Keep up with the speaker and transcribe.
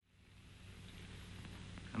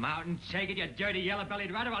Come out and take it, you dirty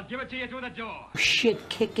yellow-bellied rat, or I'll give it to you through the door.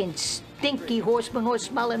 Shit-kicking, stinky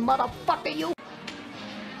horse-smelling motherfucker, you!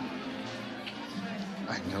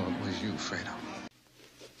 I knew it was you, Fredo.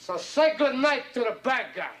 So say goodnight to the bad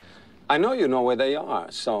guy. I know you know where they are,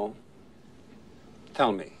 so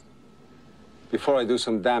tell me. Before I do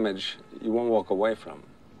some damage, you won't walk away from them.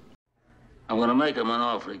 I'm gonna make him an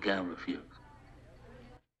offer he can't refuse.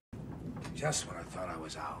 Just when I thought I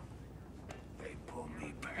was out, they pulled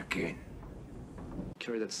me back in.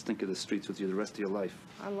 Carry that stink of the streets with you the rest of your life.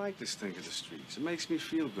 I like the stink of the streets. It makes me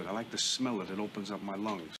feel good. I like the smell of it. It opens up my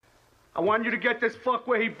lungs. I want you to get this fuck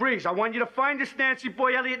where he breathes. I want you to find this Nancy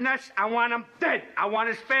boy Elliot Ness. I want him dead. I want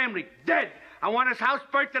his family dead. I want his house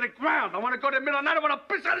burnt to the ground. I want to go to the middle of the night. I want to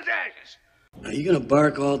piss on his ashes. Are you gonna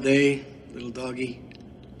bark all day, little doggy?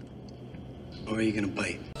 Or are you gonna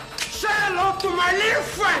bite? Say hello to my little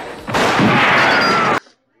friend!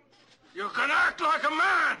 You can act like a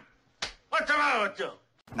man! What's the matter with you?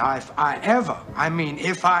 Now, if I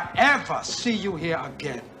ever see you here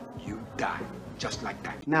again, you die. Just like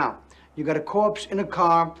that. Now, you got a corpse in a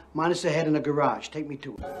car, minus a head in a garage. Take me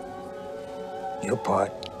to it. Your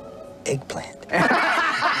part, eggplant.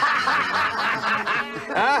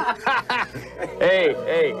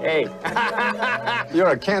 Hey. You're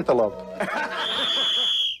a cantaloupe.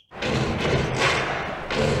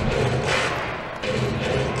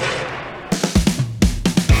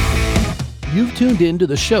 You've tuned in to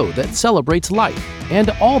the show that celebrates life and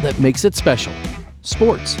all that makes it special.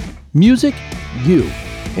 Sports, music, you,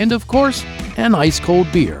 and of course, an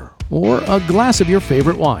ice-cold beer or a glass of your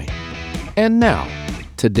favorite wine. And now,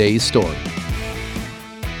 today's story.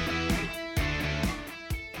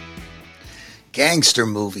 Gangster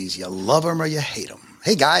movies, you love them or you hate them.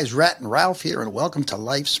 Hey guys, Rat and Ralph here, and welcome to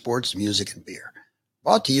Life, Sports, Music, and Beer.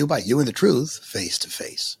 Brought to you by You and the Truth, Face to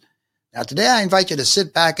Face. Now today I invite you to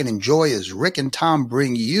sit back and enjoy as Rick and Tom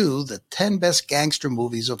bring you the 10 best gangster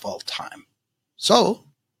movies of all time. So,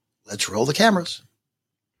 let's roll the cameras.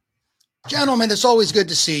 Gentlemen, it's always good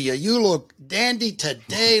to see you. You look dandy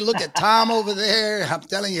today. Look at Tom over there. I'm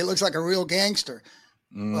telling you, he looks like a real gangster.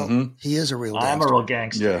 Mm-hmm. Well, he is a real gangster. I'm a real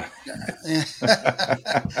gangster. Yeah.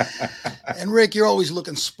 And Rick, you're always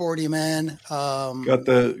looking sporty, man. Got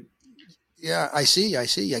the... Yeah, I see.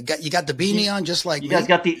 You got the beanie on, just like you me. Guys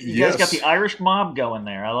got the Irish mob going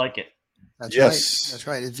there. I like it. That's right. That's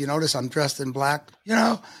right. If you notice, I'm dressed in black. You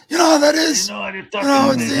know how that is.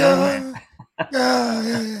 Yeah.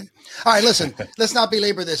 All right, listen. Let's not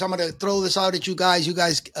belabor this. I'm going to throw this out at you guys. You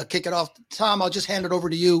guys kick it off. Tom, I'll just hand it over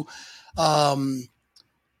to you.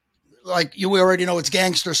 We already know it's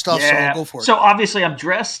gangster stuff, so I'll go for it. So obviously, I'm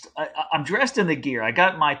dressed. I'm dressed in the gear. I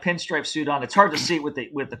got my pinstripe suit on. It's hard to see with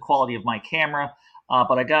the quality of my camera,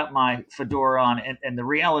 but I got my fedora on. And the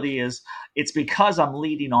reality is, it's because I'm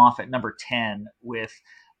leading off at number 10 with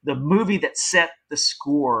the movie that set the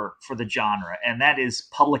score for the genre, and that is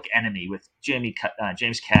Public Enemy with James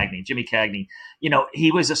Cagney. Jimmy Cagney. You know,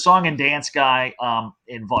 he was a song and dance guy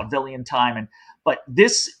in vaudevillian time, but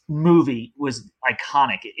this movie was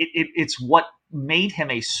iconic. It's what made him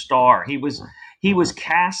a star. He was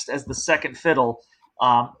cast as the second fiddle,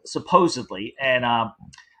 supposedly, and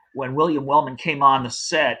when William Wellman came on the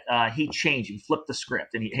set, he changed. He flipped the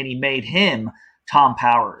script, and he made him Tom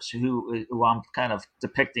Powers, who I'm kind of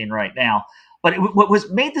depicting right now. But what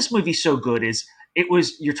made this movie so good is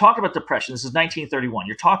you're talking about Depression. This is 1931.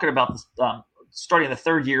 You're talking about starting the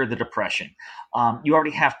third year of the Depression. You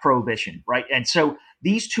already have Prohibition, right? And so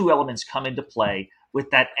these two elements come into play with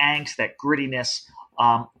that angst, that grittiness.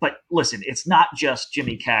 But listen, it's not just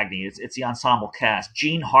Jimmy Cagney. It's the ensemble cast.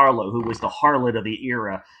 Jean Harlow, who was the harlot of the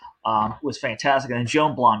era, was fantastic. And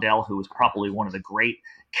Joan Blondell, who was probably one of the great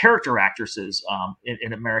character actresses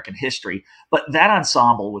in American history. But that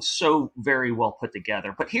ensemble was so very well put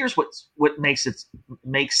together. But here's what makes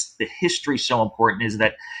the history so important is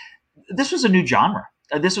that this was a new genre.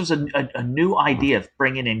 This was a new idea of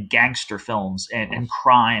bringing in gangster films and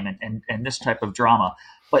crime and this type of drama.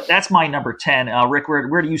 But that's my number 10. Rick,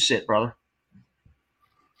 where do you sit, brother?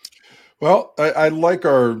 Well, I like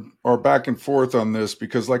our back and forth on this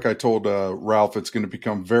because, like I told Ralph, it's going to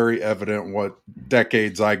become very evident what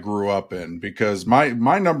decades I grew up in. Because my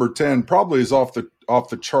number 10 probably is off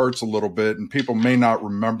the charts a little bit, and people may not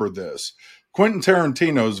remember this. Quentin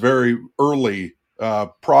Tarantino's very early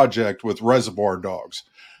project with Reservoir Dogs.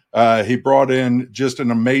 He brought in just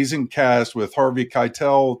an amazing cast with Harvey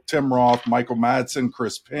Keitel, Tim Roth, Michael Madsen,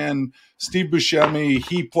 Chris Penn, Steve Buscemi.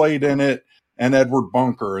 He played in it. and Edward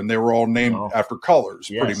Bunker, and they were all named after colors,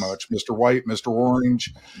 pretty Yes. much. Mr. White, Mr.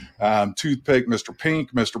 Orange, Toothpick, Mr.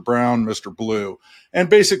 Pink, Mr. Brown, Mr. Blue, and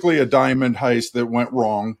basically a diamond heist that went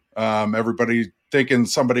wrong. Everybody thinking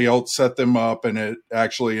somebody else set them up, and it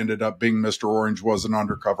actually ended up being Mr. Orange was an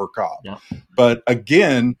undercover cop. Yeah. But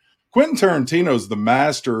again, Quentin Tarantino's the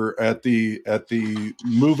master at the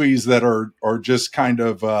movies that are just kind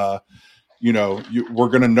of we're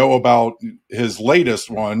going to know about his latest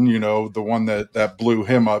one, the one that blew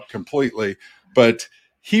him up completely. But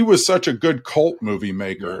he was such a good cult movie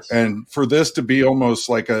maker, Yes. and for this to be almost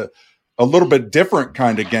like a little bit different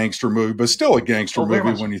kind of gangster movie, but still a gangster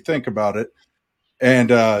movie when you think about it. And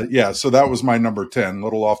so that was my number 10,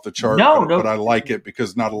 little off the chart, but I like it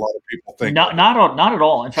because not a lot of people think not at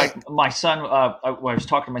all. In fact, my son, I was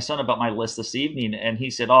talking to my son about my list this evening, and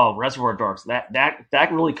he said, "Oh, Reservoir Dogs, that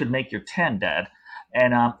really could make your 10, Dad."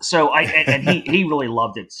 And he really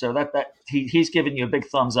loved it. So he's giving you a big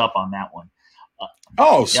thumbs up on that one.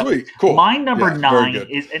 Sweet, yep. Cool. My number 9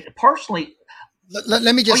 is partially.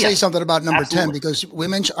 Let me just say something about number Absolutely. 10, because we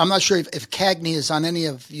mentioned, I'm not sure if Cagney is on any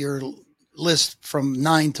of your list from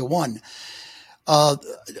 9 to 1.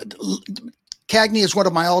 Cagney is one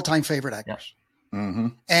of my all-time favorite actors. Yep. Mm-hmm.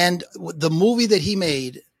 And the movie that he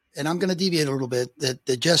made, and I'm going to deviate a little bit,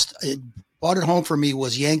 that just brought it home for me,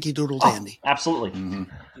 was Yankee Doodle Dandy. Absolutely. Mm-hmm.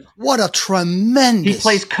 What a tremendous. He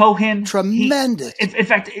plays Cohen. Tremendous. In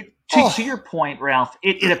fact, to your point, Ralph,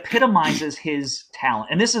 it epitomizes his talent.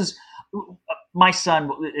 And this is, my son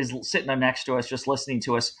is sitting next to us, just listening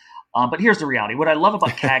to us. But here's the reality. What I love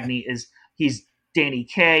about Cagney is he's Danny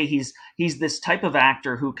Kaye. He's this type of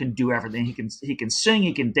actor who can do everything. He can sing,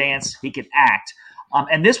 he can dance, he can act.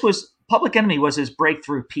 And this was Public Enemy was his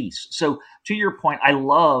breakthrough piece. So to your point, I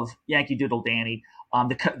love Yankee Doodle Dandy,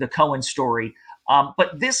 the Cohen story.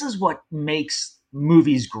 But this is what makes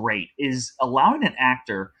movies great, is allowing an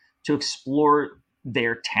actor to explore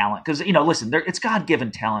their talent. Because, listen, it's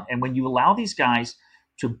God-given talent. And when you allow these guys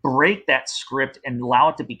to break that script and allow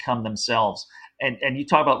it to become themselves, and you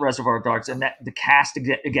talk about Reservoir Dogs, and that the cast,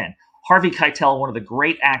 again, Harvey Keitel, one of the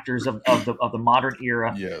great actors of the modern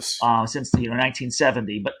era, yes, since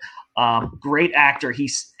 1970. But great actor.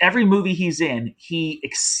 Every movie he's in, he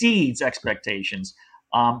exceeds expectations.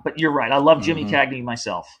 But you're right. I love Jimmy Cagney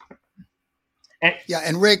myself.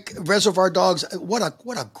 And Rick, Reservoir Dogs, what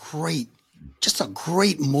a great, just a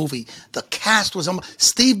great movie. The cast was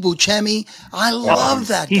Steve Buscemi. I love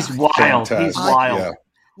that guy. He's wild. Fantastic. He's wild. Yeah.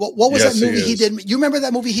 What was that movie he did? You remember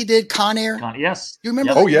that movie he did, Con Air? Yes. You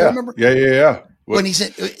remember? Oh, yeah. Yeah. When he's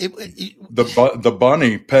in the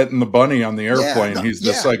bunny, petting the bunny on the airplane. He's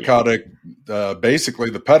the psychotic, basically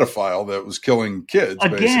the pedophile that was killing kids.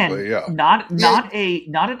 Again, basically, yeah. not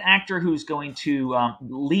an actor who's going to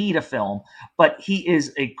lead a film, but he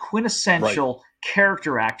is a quintessential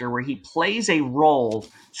character actor where he plays a role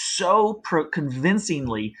so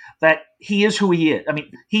convincingly that he is who he is. I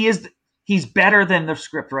mean, he's better than the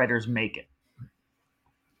script writers make it.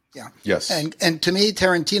 Yeah. Yes. And to me,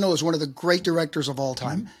 Tarantino is one of the great directors of all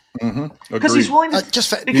time. Mm-hmm. Because he's willing to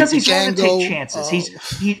he's willing to take chances.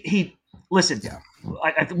 He listen. Yeah.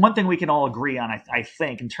 One thing we can all agree on, I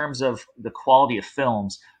think, in terms of the quality of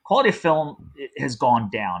films, quality of film has gone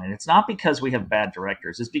down, and it's not because we have bad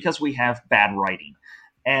directors; it's because we have bad writing.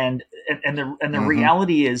 And the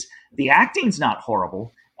reality is, the acting's not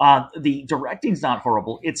horrible, the directing's not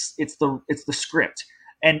horrible. It's the script.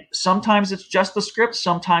 And sometimes it's just the script.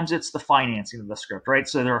 Sometimes it's the financing of the script, right?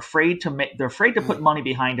 So they're afraid to put money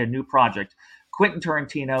behind a new project. Quentin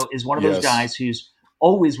Tarantino is one of those guys who's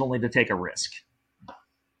always willing to take a risk.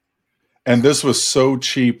 And this was so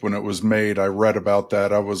cheap when it was made. I read about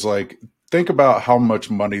that. I was like, think about how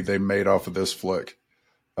much money they made off of this flick.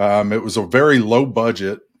 It was a very low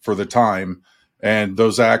budget for the time, and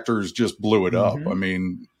those actors just blew it up. I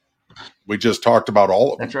mean, we just talked about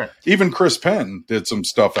all of them. That's right. Even Chris Penn did some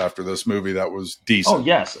stuff after this movie that was decent. Oh,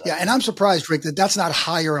 yes. Yeah, and I'm surprised, Rick, that's not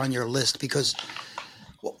higher on your list, because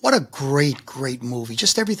what a great, great movie.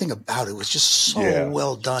 Just everything about it was just so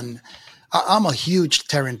well done. I'm a huge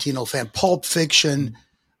Tarantino fan. Pulp Fiction,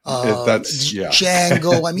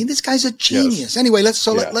 Django. I mean, this guy's a genius. Yes. Anyway,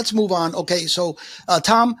 let's move on. Okay, so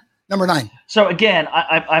Tom, number 9. So again,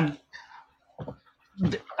 I'm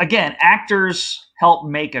actors help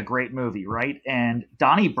make a great movie, right? And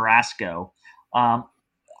Donnie Brasco, I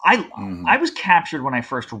was captured when I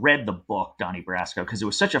first read the book Donnie Brasco, because it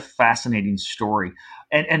was such a fascinating story,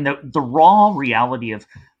 and the raw reality of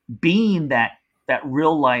being that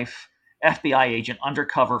real life FBI agent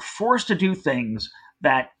undercover, forced to do things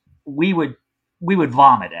that we would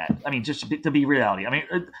vomit at. I mean, just to be reality. I mean,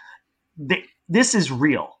 this is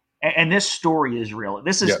real. And this story is real.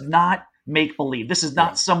 This is not make believe. This is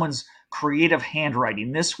not someone's creative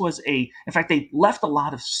handwriting. This was in fact, they left a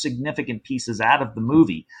lot of significant pieces out of the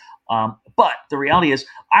movie. But the reality is,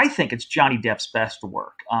 I think it's Johnny Depp's best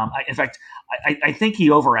work. In fact, I think he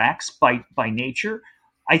overacts by nature.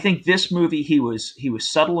 I think this movie, he was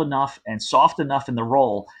subtle enough and soft enough in the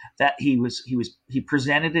role that he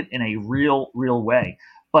presented it in a real way.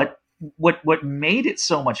 But what made it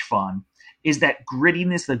so much fun is that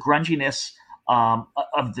grittiness, the grunginess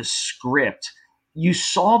of the script. You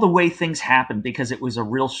saw the way things happened because it was a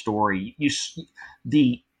real story.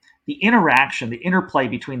 The interaction, the interplay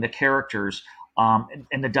between the characters,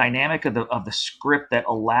 and the dynamic of the script that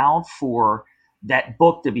allowed for that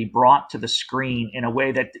book to be brought to the screen in a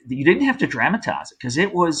way that you didn't have to dramatize it, because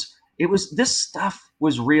it was this stuff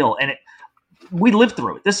was real, and we lived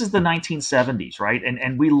through it. This is the 1970s, right?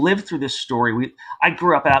 And we lived through this story. I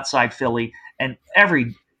grew up outside Philly, and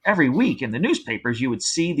every week in the newspapers, you would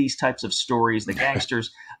see these types of stories, the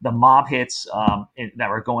gangsters, the mob hits that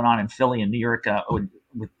were going on in Philly and New York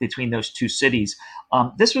between those two cities.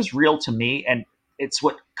 This was real to me, and it's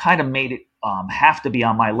what kind of made it have to be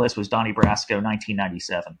on my list was Donnie Brasco,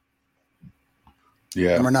 1997.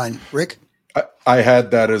 Yeah. Number 9, Rick? I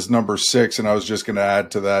had that as number 6, and I was just going to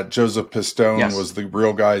add to that. Joseph Pistone was the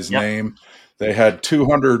real guy's name. They had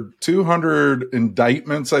 200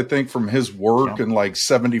 indictments, I think, from his work and like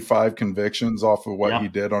 75 convictions off of what he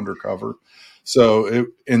did undercover. So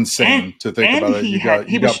insane to think about it.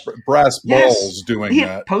 You got brass balls doing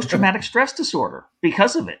that. Post-traumatic stress disorder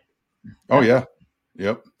because of it. Oh yeah.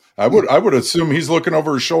 Yep. I would assume he's looking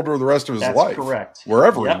over his shoulder the rest of his life. Correct.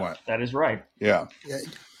 Wherever he went. That is right. Yeah.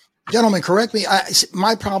 Gentlemen, correct me.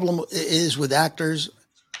 My problem is with actors.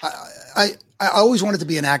 I always wanted to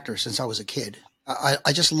be an actor since I was a kid.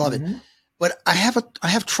 I just love it, but I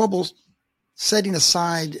have trouble setting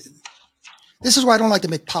aside. This is why I don't like to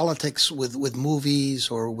make politics with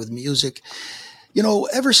movies or with music. You know,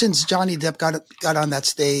 ever since Johnny Depp got on that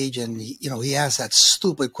stage and he asked that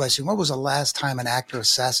stupid question, when was the last time an actor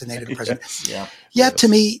assassinated a president? To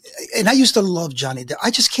me, and I used to love Johnny Depp.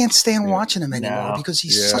 I just can't stand watching him anymore because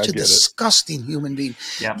he's such a disgusting human being.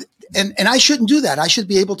 Yeah. And I shouldn't do that. I should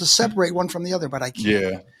be able to separate one from the other, but I can't.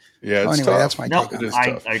 Yeah. It's anyway, tough. That's my take on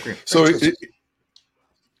it. I agree. So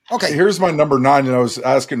okay, here's my number 9, and I was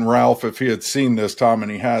asking Ralph if he had seen this, Tom,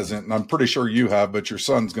 and he hasn't, and I'm pretty sure you have, but your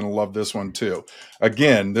son's going to love this one too.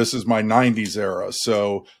 Again, this is my 90s era.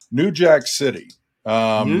 So New Jack City.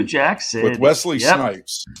 New Jack City. With Wesley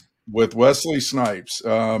Snipes.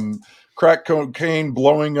 Crack cocaine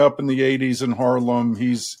blowing up in the 80s in Harlem.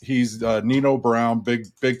 He's Nino Brown,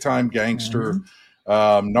 big time gangster,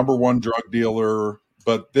 number 1 drug dealer.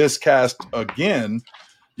 But this cast again,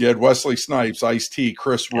 you had Wesley Snipes, Ice-T,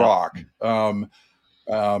 Chris Rock.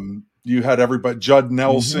 You had everybody, Judd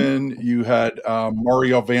Nelson. You had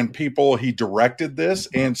Mario Van Peebles. He directed this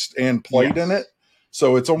and played in it.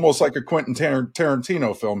 So it's almost like a Quentin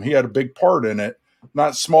Tarantino film. He had a big part in it.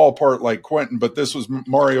 Not small part like Quentin, but this was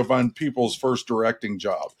Mario Van Peebles' first directing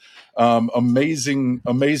job. Amazing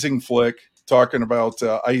flick, talking about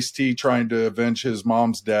Ice-T trying to avenge his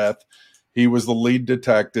mom's death. He was the lead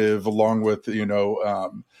detective, along with,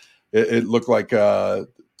 it looked like the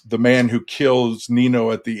man who kills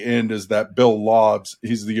Nino at the end is that Bill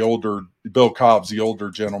Cobb's the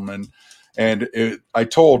older gentleman. And I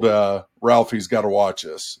told Ralph he's got to watch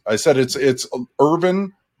this. I said it's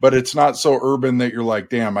urban, but it's not so urban that you're like,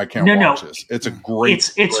 damn, I can't watch this. It's a great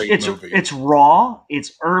movie. It's raw,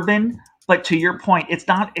 it's urban, but to your point, it's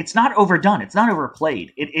not overdone. It's not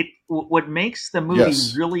overplayed. What makes the movie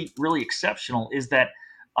really, really exceptional is that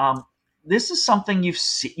this is something you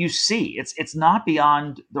see. It's not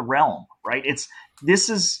beyond the realm, right? This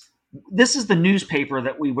is the newspaper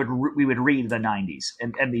that we would read in the 90s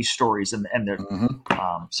and these stories and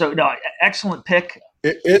so no, excellent pick.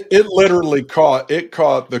 It literally caught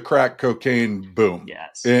the crack cocaine boom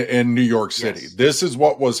in New York City. This is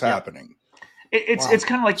what was happening. It's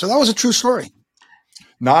kind of like, so that was a true story.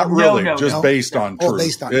 Not really, based on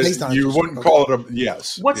truth. Based on you wouldn't call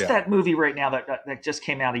it What's that movie right now that just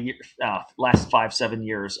came out last 5-7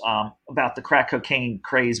 years about the crack cocaine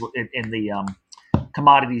craze in the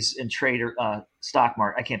commodities and trader stock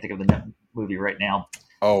market? I can't think of the movie right now.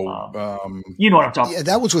 You know what I'm talking about. Yeah,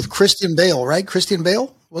 that was with Christian Bale, right? Christian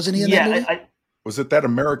Bale? Wasn't he in that movie? Was it that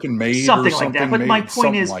American Made something or something like that? But my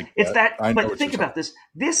point is, it's that. But think about this.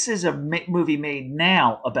 This is a movie made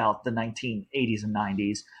now about the 1980s and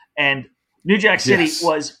 90s, and New Jack City Yes.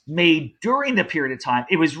 was made during the period of time.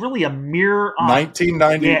 It was really a mirror on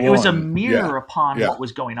 1991. Yeah, it was a mirror upon Yeah. what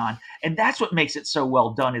was going on. And that's what makes it so well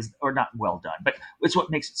done or not well done, but it's what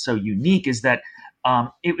makes it so unique is that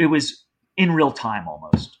it was in real time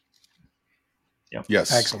almost. Yep.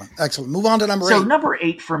 Yes. Excellent. Move on to number 8. So number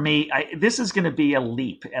 8 for me, this is going to be a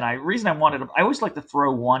leap. And reason I wanted to, I always like to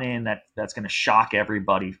throw one in that's going to shock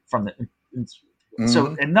everybody from the,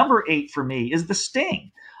 So, and number 8 for me is The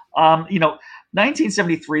Sting.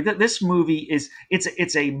 1973. This movie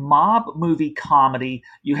it's a mob movie comedy.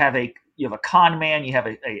 You have a con man, you have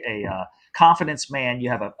a confidence man, you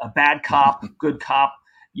have a bad cop, good cop.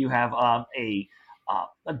 You have a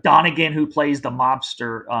Donegan who plays the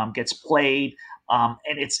mobster gets played, and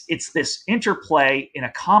it's this interplay in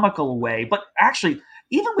a comical way. But actually,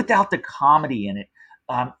 even without the comedy in it,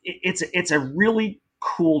 it's a really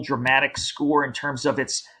cool dramatic score in terms of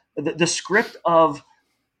the script of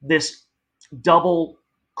this double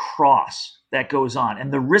cross that goes on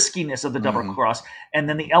and the riskiness of the double cross, and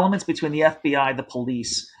then the elements between the FBI, the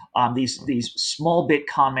police, these small bit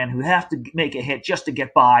con men who have to make a hit just to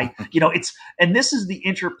get by. And this is the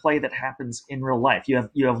interplay that happens in real life. You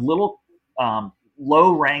have little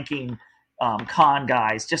low ranking con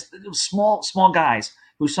guys, just small guys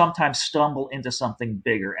who sometimes stumble into something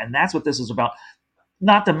bigger, and that's what this is about.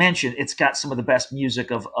 Not to mention, it's got some of the best music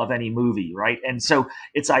of any movie, right? And so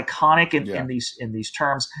it's iconic in these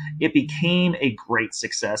terms. It became a great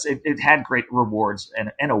success. It had great rewards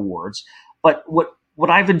and awards. But what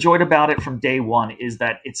I've enjoyed about it from day one is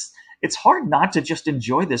that it's hard not to just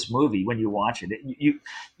enjoy this movie when you watch it.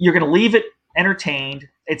 You're going to leave it entertained.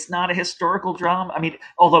 It's not a historical drama. I mean,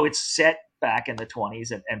 although it's set back in the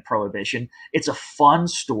 20s and Prohibition, it's a fun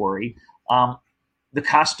story. The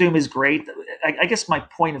costume is great. I guess my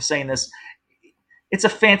point of saying this, it's a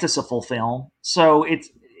fanciful film, so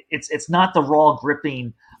it's not the raw,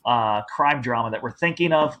 gripping crime drama that we're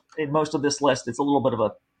thinking of in most of this list. It's a little bit of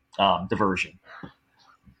a diversion.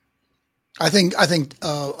 I think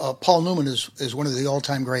Paul Newman is one of the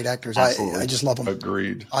all-time great actors. I just love him.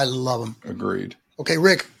 Agreed. I love him. Agreed. Okay,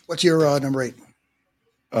 Rick, what's your number 8?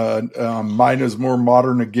 Mine is more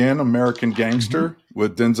modern again, American Gangster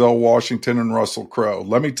with Denzel Washington and Russell Crowe.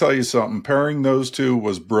 Let me tell you something. Pairing those two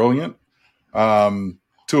was brilliant.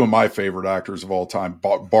 Two of my favorite actors of all time,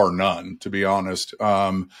 bar none, to be honest.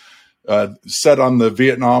 Set on the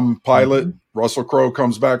Vietnam pilot, Russell Crowe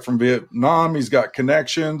comes back from Vietnam. He's got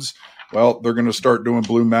connections. Well, they're going to start doing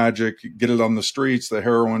blue magic, get it on the streets, the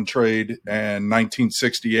heroin trade, and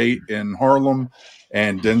 1968 in Harlem.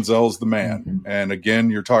 And Denzel's the man. And again,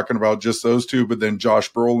 you're talking about just those two, but then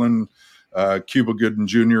Josh Brolin, Cuba Gooding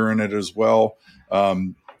Jr. in it as well.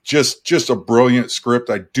 Just a brilliant script.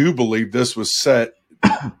 I do believe this was set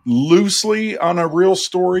loosely on a real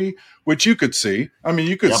story, which you could see. I mean,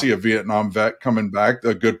 you could see a Vietnam vet coming back,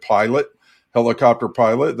 a good pilot, helicopter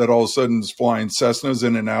pilot that all of a sudden is flying Cessnas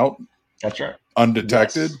in and out. That's right.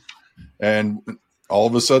 Undetected. Yes. And all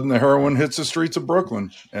of a sudden the heroin hits the streets of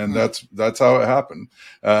Brooklyn, and that's how it happened.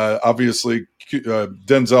 Obviously,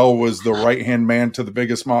 Denzel was the right-hand man to the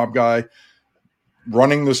biggest mob guy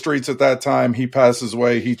running the streets at that time. He passes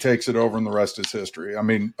away. He takes it over, and the rest is history. I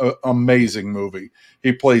mean, amazing movie.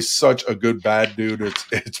 He plays such a good bad dude. It's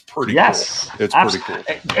pretty cool. It's pretty cool.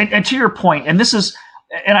 And to your point, and this is,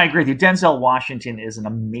 and I agree with you, Denzel Washington is an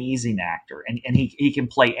amazing actor, and he can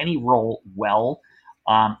play any role well.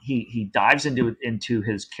 He dives into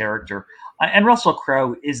his character, and Russell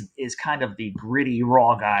Crowe is kind of the gritty,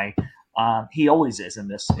 raw guy. He always is in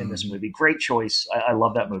this movie. Great choice. I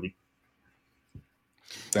love that movie.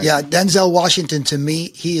 Thank you. Denzel Washington, to me,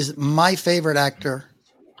 he is my favorite actor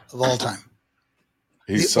of all time.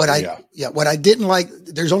 What I didn't like,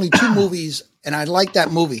 there's only 2 movies, and I like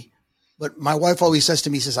that movie, but my wife always says to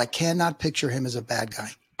me, I cannot picture him as a bad guy.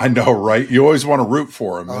 I know, right? You always want to root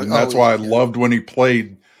for him. And that's why I loved when he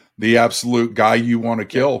played the absolute guy you want to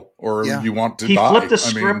kill or you want to die. He flipped the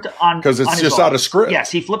script on because it's just out of script.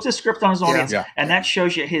 Yes, he flipped the script on his audience, and that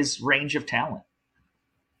shows you his range of talent.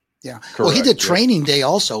 Yeah. Correct. Well, he did Training Day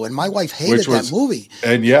also, and my wife hated that movie.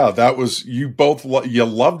 And that was, you both, you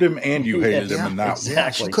loved him and you hated him in that one.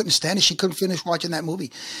 Yeah, she couldn't stand it. She couldn't finish watching that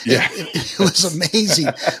movie. Yeah. It was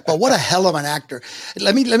amazing. But what a hell of an actor.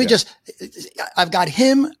 Let me just, I've got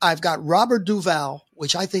him. I've got Robert Duvall,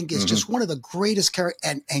 which I think is just one of the greatest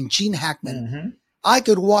characters, and Gene Hackman. I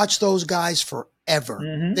could watch those guys forever.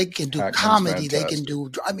 They can do comedy. Fantastic. They can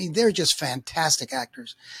do, they're just fantastic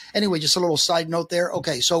actors. Anyway, just a little side note there.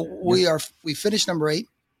 Okay. So we finished number 8.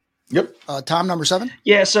 Yep. Tom, number 7.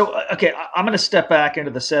 Yeah. So, okay. I'm going to step back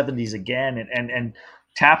into the 70s again. And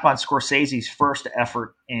tap on Scorsese's first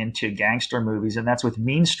effort into gangster movies, and that's with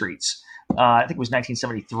Mean Streets. I think it was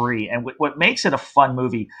 1973. And what makes it a fun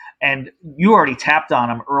movie, and you already tapped on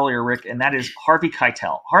him earlier, Rick, and that is Harvey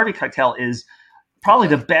Keitel. Harvey Keitel is probably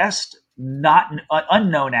the best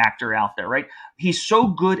unknown actor out there, right? He's so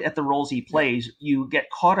good at the roles he plays, you get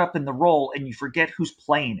caught up in the role and you forget who's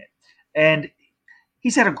playing it. And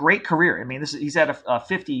he's had a great career. I mean, he's had a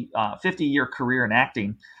 50-year career in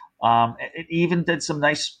acting. It even did some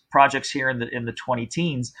nice projects here in the 20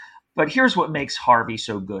 teens. But here's what makes Harvey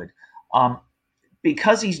so good.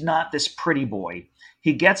 Because he's not this pretty boy,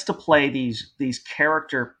 he gets to play these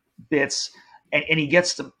character bits, and he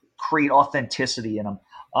gets to create authenticity in them.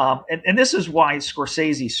 And this is why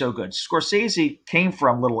Scorsese is so good. Scorsese came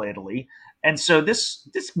from Little Italy, and so this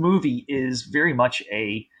movie is very much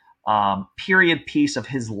a period piece of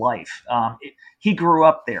his life. He grew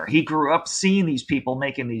up there. He grew up seeing these people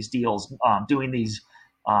making these deals, doing these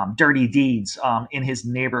dirty deeds in his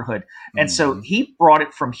neighborhood, and so he brought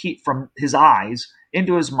it from his eyes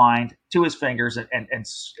into his mind to his fingers,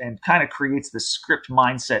 and kind of creates this script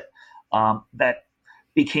mindset that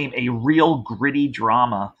became a real gritty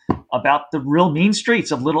drama about the real mean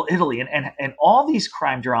streets of Little Italy. And all these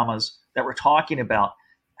crime dramas that we're talking about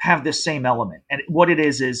have this same element. And what it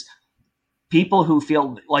is people who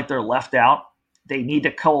feel like they're left out, they need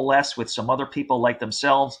to coalesce with some other people like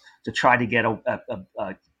themselves to try to get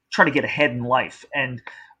try to get ahead in life. And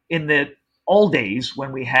in the old days,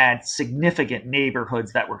 when we had significant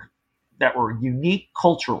neighborhoods that were unique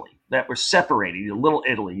culturally, that were separated, Little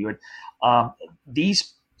Italy, you had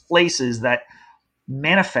these places that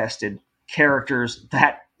manifested characters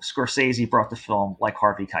that Scorsese brought to film, like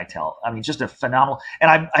Harvey Keitel. I mean, just a phenomenal.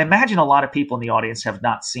 And I imagine a lot of people in the audience have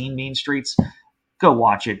not seen Mean Streets. Go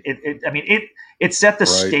watch it. It set the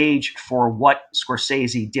stage for what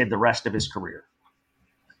Scorsese did the rest of his career.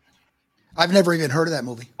 I've never even heard of that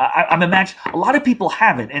movie. I'm imagining a lot of people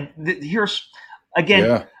haven't. And here's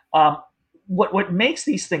again, what makes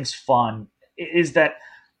these things fun is that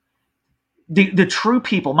the true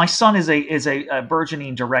people. My son is a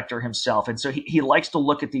burgeoning director himself, and so he likes to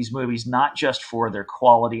look at these movies not just for their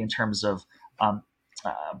quality in terms of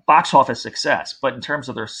box office success, but in terms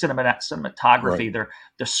of their cinematography,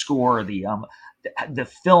 the score, the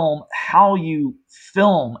film, how you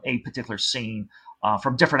film a particular scene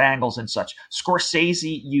from different angles and such.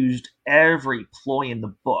 Scorsese used every ploy in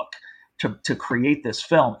the book to create this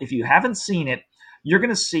film. If you haven't seen it, you're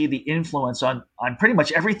going to see the influence on pretty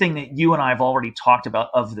much everything that you and I have already talked about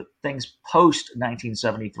of the things post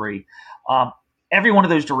 1973. Every one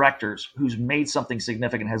of those directors who's made something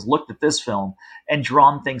significant has looked at this film and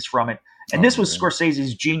drawn things from it. And this was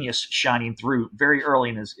Scorsese's genius shining through very early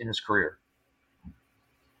in his career.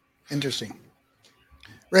 Interesting.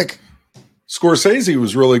 Rick. Scorsese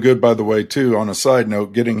was really good, by the way, too, on a side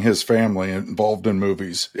note, getting his family involved in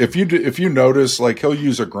movies. If you notice, like, he'll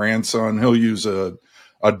use a grandson, he'll use a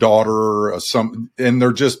daughter, and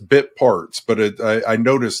they're just bit parts. But I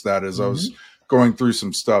noticed that as I was going through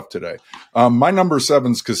some stuff today. My number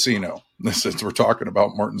 7's Casino, since we're talking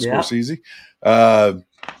about Martin Scorsese.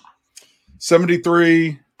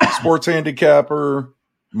 73, sports handicapper,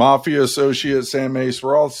 mafia associate Sam Ace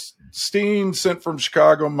Rothstein sent from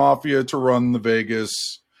Chicago Mafia to run the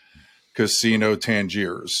Vegas casino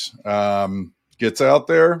Tangiers. Gets out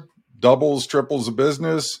there, doubles, triples a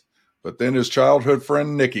business, but then his childhood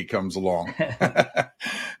friend Nicky comes along.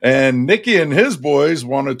 And Nicky and his boys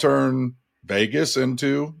want to turn Vegas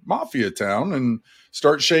into Mafia town and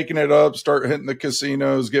start shaking it up, start hitting the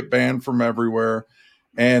casinos, get banned from everywhere.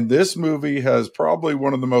 And this movie has probably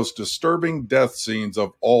one of the most disturbing death scenes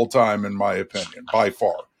of all time, in my opinion, by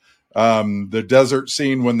far. The desert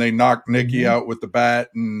scene when they knock Nicky out with the bat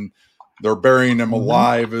and they're burying him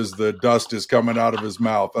alive as the dust is coming out of his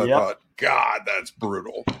mouth. I thought, God, that's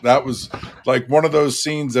brutal. That was like one of those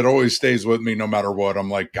scenes that always stays with me no matter what. I'm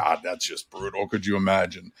like, God, that's just brutal. Could you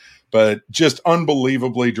imagine? But just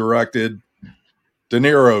unbelievably directed. De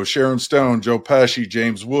Niro, Sharon Stone, Joe Pesci,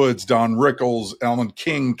 James Woods, Don Rickles, Alan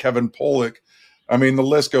King, Kevin Pollak. I mean, the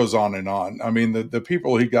list goes on and on. I mean, the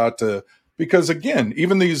people he got to, because again,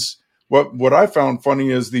 even these, what I found funny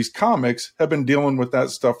is these comics have been dealing with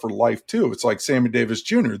that stuff for life too. It's like Sammy Davis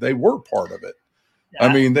Jr. They were part of it. Yeah.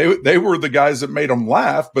 I mean, they were the guys that made them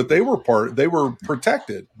laugh, but they were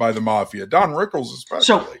protected by the mafia. Don Rickles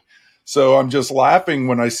especially. So I'm just laughing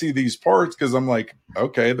when I see these parts because I'm like,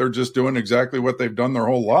 okay, they're just doing exactly what they've done their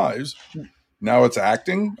whole lives. Now it's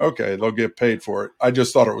acting. Okay, they'll get paid for it. I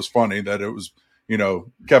just thought it was funny that it was,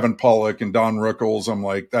 Kevin Pollak and Don Rickles. I'm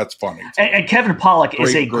like, that's funny. And Kevin Pollak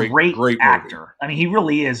is a great actor. Movie. I mean, he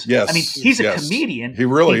really is. Yes. I mean, he's a comedian. He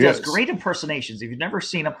really does is. great impersonations. If you've never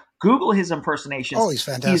seen him, Google his impersonations. Oh, he's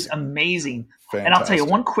fantastic. He's amazing. Fantastic. And I'll tell you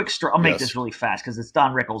one quick story. I'll make this really fast because it's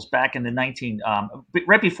Don Rickles back in the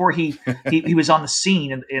right before he was on the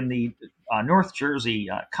scene in the North Jersey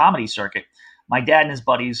comedy circuit. My dad and his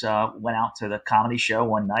buddies went out to the comedy show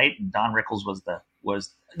one night, and Don Rickles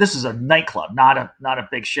was this is a nightclub, not a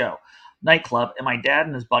big show, nightclub. And my dad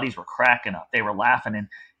and his buddies were cracking up. They were laughing, and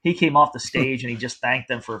he came off the stage and he just thanked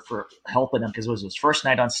them for helping him because it was his first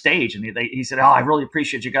night on stage. And he said, "Oh, I really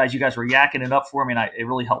appreciate you guys. You guys were yakking it up for me, and it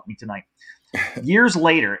really helped me tonight." Years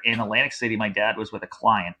later in Atlantic City, my dad was with a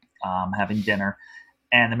client having dinner,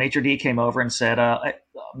 and the maitre d' came over and said,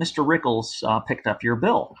 "Mr. Rickles picked up your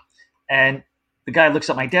bill." And the guy looks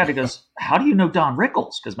at my dad and goes, "How do you know Don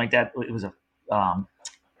Rickles?" Because my dad, it was a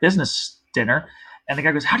business dinner. And the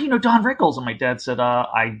guy goes, "How do you know Don Rickles?" And my dad said,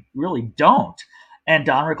 "I really don't." And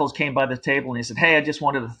Don Rickles came by the table and he said, "Hey, I just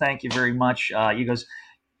wanted to thank you very much." He goes,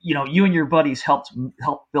 "You and your buddies helped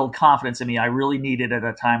build confidence in me. I really needed it at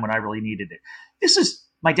a time when I really needed it." This is,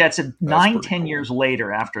 my dad said, 9-10 years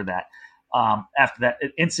later after that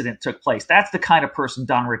incident took place. That's the kind of person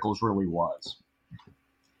Don Rickles really was.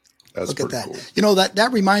 Look at that. Cool.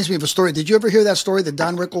 That reminds me of a story. Did you ever hear that story that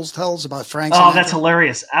Don Rickles tells about Frank Sinatra? Oh, that's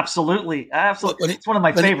hilarious. Absolutely. It's one of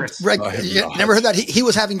my favorites. You never heard that? He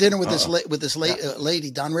was having dinner with this lady,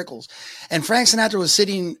 Don Rickles, and Frank Sinatra was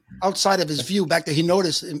sitting outside of his view back there. He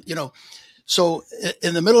noticed, so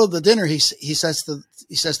in the middle of the dinner, he says to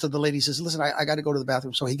the lady, he says, "Listen, I got to go to the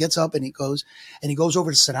bathroom." So he gets up and he goes over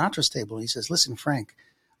to Sinatra's table and he says, "Listen, Frank,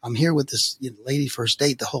 I'm here with this lady, first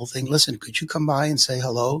date, the whole thing. Listen, could you come by and say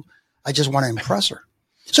hello? I just want to impress her."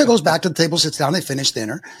 So he goes back to the table, sits down, they finish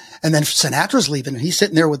dinner. And then Sinatra's leaving and he's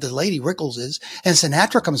sitting there with the lady, Rickles is. And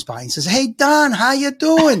Sinatra comes by and says, "Hey, Don, how you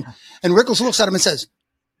doing?" And Rickles looks at him and says,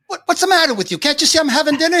 What's the matter with you? Can't you see I'm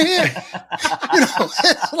having dinner here?"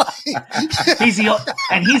 It's like he's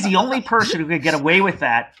the only person who could get away with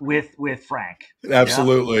that with Frank.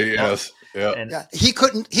 Absolutely. Yeah? Yes. Yeah. And he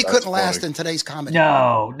couldn't last in today's comedy.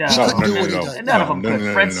 No. He couldn't do what he does. None of them could.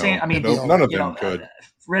 None of them could.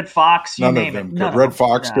 Red Fox, you none name of them it. Could. Red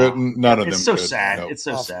Fox couldn't. None of them. It's so could. sad. No. It's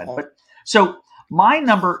so sad. But so my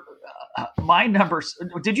numbers.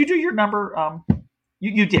 Did you do your number?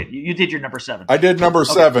 You did. You did your number 7. I did number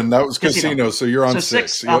 7. That was Casino. So you're on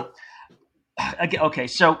 6. Yep. Okay.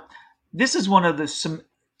 So this is one of the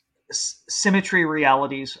symmetry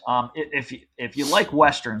realities. If you like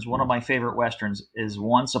westerns, one of my favorite westerns is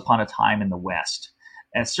Once Upon a Time in the West.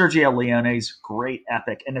 And Sergio Leone's great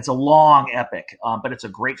epic, and it's a long epic, but it's a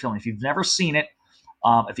great film. If you've never seen it,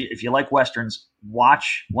 if you like westerns,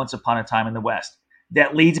 watch Once Upon a Time in the West.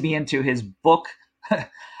 That leads me into his book.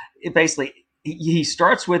 Basically, he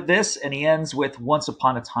starts with this and he ends with Once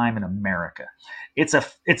Upon a Time in America. It's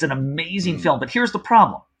an amazing film, but here's the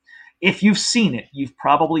problem. If you've seen it, you've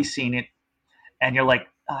probably seen it, and you're like,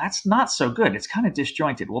 "Oh, that's not so good. It's kind of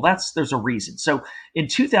disjointed." Well, there's a reason. So in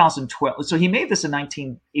 2012, so he made this in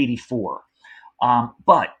 1984,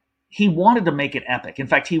 but he wanted to make it epic. In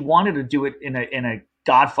fact, he wanted to do it in a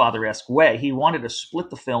Godfather-esque way. He wanted to split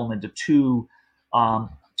the film into two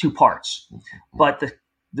parts, but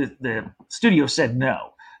the studio said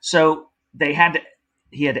no. So he had to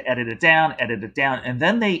edit it down, and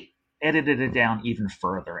then they edited it down even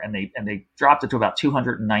further, and they dropped it to about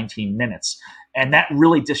 219 minutes, and that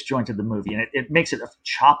really disjointed the movie, and it makes it a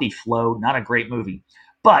choppy flow, not a great movie.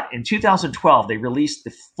 But in 2012, they released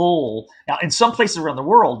the full. Now, in some places around the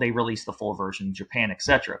world, they released the full version, Japan,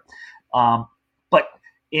 etc. But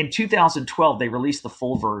in 2012, they released the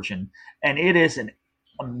full version, and it is an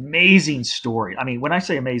amazing story. I mean, when I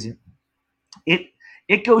say amazing,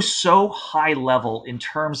 it goes so high level in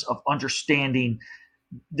terms of understanding.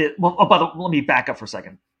 Let me back up for a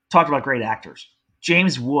second. Talked about great actors.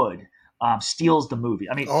 James Wood steals the movie.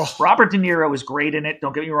 I mean, Robert De Niro is great in it.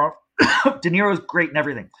 Don't get me wrong. De Niro is great in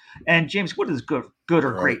everything, and James Wood is good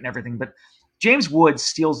or great in everything. But James Wood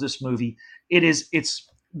steals this movie. It's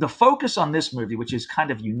the focus on this movie, which is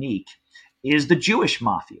kind of unique, is the Jewish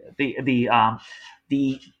mafia.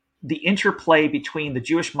 The interplay between the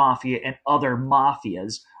Jewish mafia and other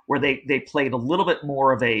mafias, where they played a little bit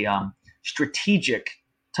more of a strategic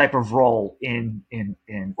type of role in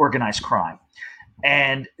organized crime.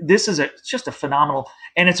 And this is just a phenomenal,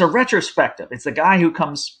 and it's a retrospective. It's the guy who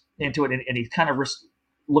comes into it and he kind of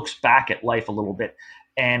looks back at life a little bit,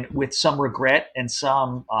 and with some regret and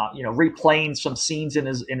some replaying some scenes in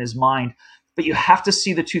his mind. But you have to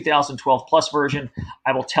see the 2012 plus version.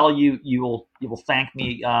 I will tell you, you will thank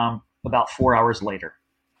me about 4 hours later.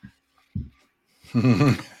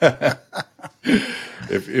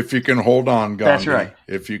 If you can hold on, Gandhi. That's right.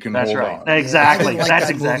 If you can That's hold right. on. Exactly. I didn't like That's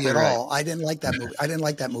that exactly movie at right. all. I didn't like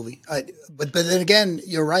that movie. But then again,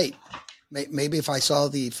 you're right. Maybe if I saw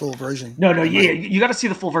the full version. No, you got to see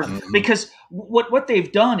the full version because what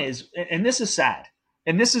they've done is, and this is sad,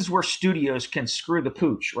 and this is where studios can screw the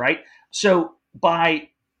pooch, right? So by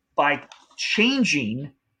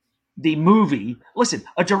changing the movie, listen,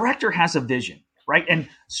 a director has a vision, right? And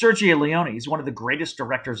Sergio Leone is one of the greatest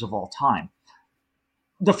directors of all time.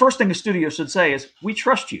 The first thing a studio should say is, "We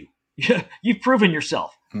trust you. You've proven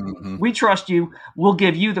yourself. We trust you. We'll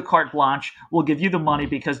give you the carte blanche. We'll give you the money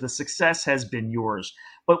because the success has been yours."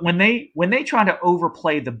 But when they try to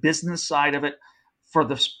overplay the business side of it for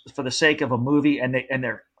the sake of a movie,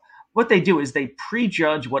 what they do is they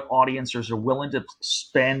prejudge what audiences are willing to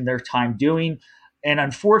spend their time doing, and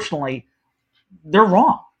unfortunately, they're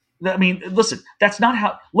wrong. I mean, listen, that's not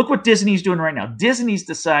how. Look what Disney's doing right now. Disney's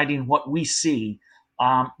deciding what we see,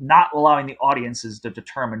 not allowing the audiences to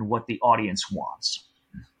determine what the audience wants.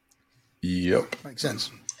 Yep. Makes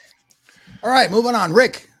sense. All right, moving on.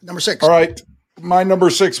 Rick, number 6. All right. My number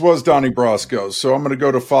 6 was Donnie Brasco. So I'm going to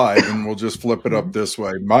go to 5 and we'll just flip it up this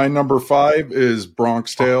way. My number 5 is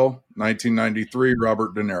Bronx Tale, 1993,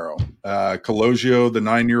 Robert De Niro. Colosio, the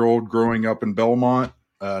 9-year-old growing up in Belmont,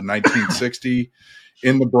 1960,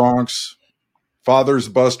 in the Bronx. Father's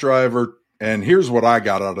bus driver. And here's what I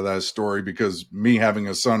got out of that story, because me having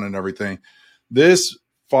a son and everything, this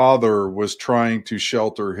father was trying to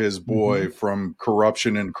shelter his boy from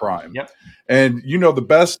corruption and crime. Yep. And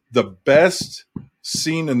the best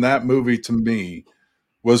scene in that movie to me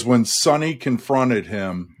was when Sonny confronted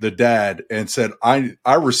him, the dad, and said, I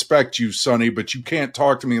respect you, Sonny, but you can't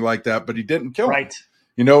talk to me like that. But he didn't kill him.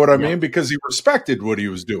 You know what I mean? Because he respected what he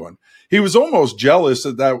was doing. He was almost jealous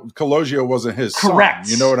that Colosio wasn't his son.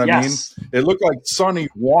 You know what I mean? It looked like Sonny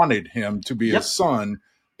wanted him to be his son,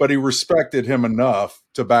 but he respected him enough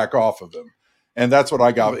to back off of him. And that's what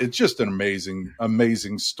I got. It's just an amazing,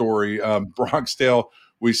 amazing story. Bronx Tale,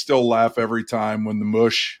 we still laugh every time when the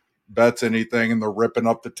mush bets anything and they're ripping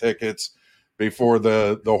up the tickets before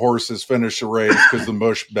the horses finish the race because the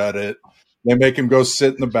mush bet it. They make him go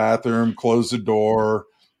sit in the bathroom, close the door.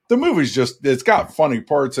 The movie's it's got funny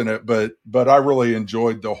parts in it, but I really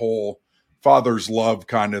enjoyed the whole father's love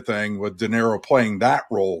kind of thing with De Niro playing that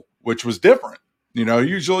role, which was different. You know,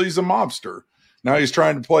 usually he's a mobster. Now he's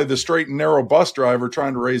trying to play the straight and narrow bus driver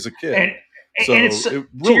trying to raise a kid. And it's really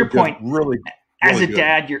to your point, really as a good.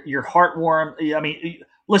 dad, you're heartwarmed. I mean,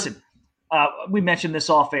 listen, we mentioned this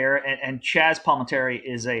off air, and Chaz Palminteri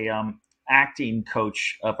is a acting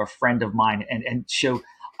coach of a friend of mine, and so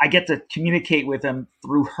I get to communicate with him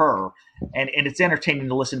through her, and it's entertaining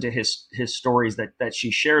to listen to his stories that she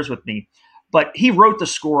shares with me. But he wrote the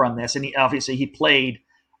score on this, and he played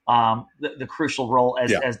the crucial role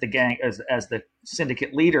as the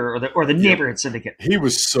syndicate leader or the neighborhood syndicate. He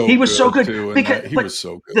was so good too, because he was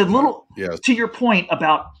so good. To your point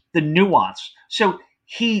about the nuance. So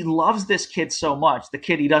he loves this kid so much, the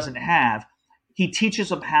kid he doesn't have. He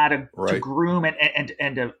teaches him how to groom and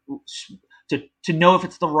to know if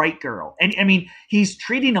it's the right girl. And I mean, he's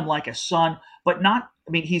treating him like a son, but not.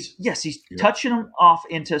 I mean, he's touching him off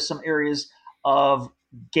into some areas of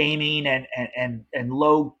gaming and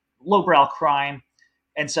lowbrow crime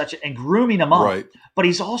and such, and grooming him up. Right. But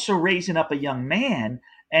he's also raising up a young man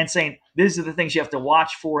and saying, these are the things you have to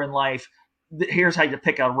watch for in life. Here's how you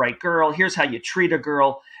pick a right girl. Here's how you treat a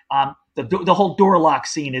girl. The whole door lock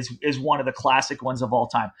scene is one of the classic ones of all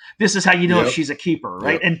time. This is how you know if she's a keeper,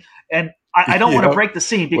 right? And I don't want to break the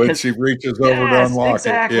scene because when she reaches over to unlock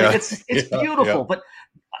exactly. it. Yeah. It's beautiful, but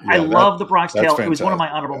I love the Bronx Tale. It was one of my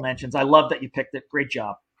honorable mentions. I love that you picked it. Great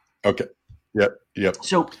job. Okay. Yep.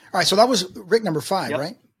 So, all right. So that was Rick number 5,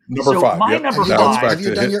 right? Number 5. My number 5. Have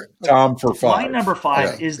you done your Tom for 5? My number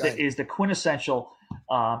 5 is the quintessential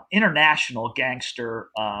international gangster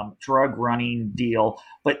drug running deal,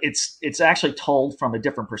 but it's actually told from a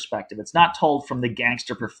different perspective. It's not told from the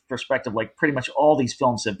gangster perspective like pretty much all these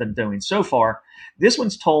films have been doing so far. This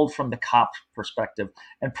one's told from the cop perspective,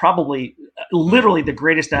 and probably literally the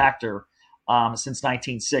greatest actor since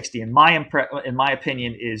 1960, in my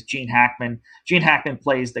opinion, is Gene Hackman. Gene Hackman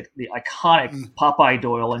plays the iconic Popeye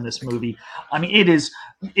Doyle in this movie. I mean,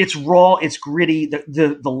 it's raw, it's gritty.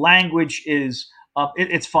 The language is.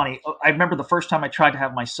 It's funny. I remember the first time I tried to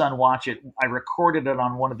have my son watch it. I recorded it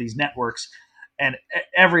on one of these networks, and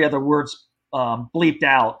every other word's bleeped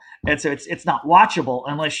out, and so it's not watchable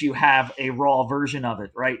unless you have a raw version of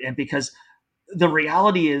it, right? And because the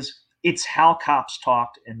reality is, it's how cops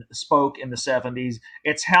talked and spoke in the 70s.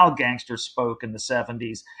 It's how gangsters spoke in the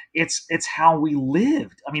 70s. It's how we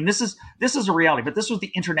lived. I mean, this is a reality, but this was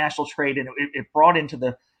the international trade, and it brought into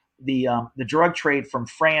the drug trade from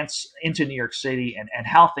France into New York City, and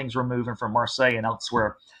how things were moving from Marseille and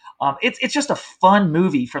elsewhere. It's just a fun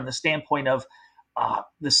movie from the standpoint of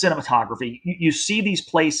the cinematography. You see these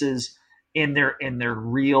places in their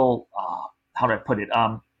real, how do I put it,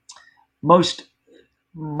 most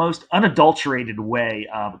unadulterated way.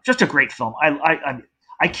 Just a great film.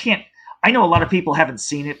 I can't. I know a lot of people haven't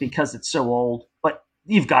seen it because it's so old, but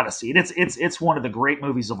you've got to see it. It's one of the great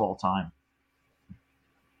movies of all time.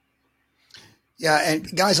 Yeah,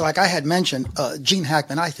 and guys, like I had mentioned, Gene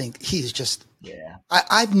Hackman, I think he's just. Yeah.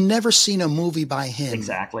 I've never seen a movie by him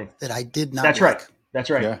exactly that I did not. That's like. right. That's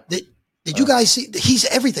right. Yeah. Did you guys see? He's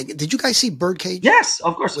everything. Did you guys see Birdcage? Yes,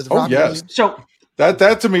 of course. With Robin yes. Williams? So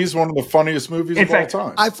that to me is one of the funniest movies of all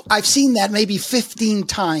time. I've seen that maybe 15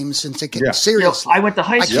 times since it came. Seriously, I went to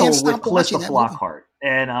high school with Calista Flockhart,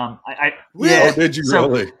 and really? Oh, did you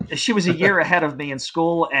really? She was a year ahead of me in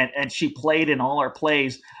school, and she played in all our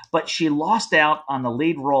plays, but she lost out on the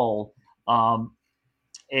lead role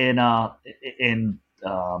in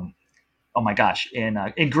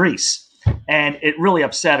Grease. And it really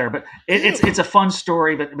upset her, but it's a fun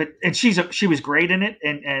story. But she was great in it,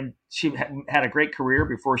 and she had a great career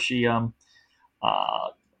before she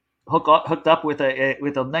hooked up with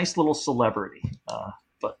a nice little celebrity.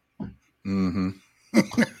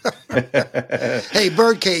 Hey,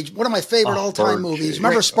 Birdcage, one of my favorite all-time movies.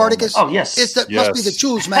 Remember Spartacus? Oh yes, must be the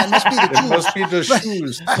shoes, man. Must be the shoes. It must be the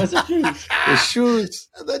shoes. The shoes.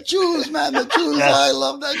 The shoes, man. The shoes. Yes. I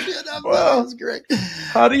love that shit. That was great.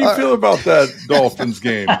 How do you feel about that Dolphins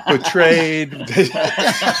game? Betrayed.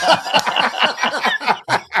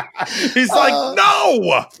 He's like,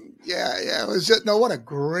 no. Yeah. It was just what a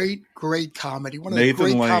great comedy. One of Nathan the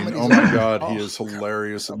great Lane. comedies. Oh my God, he is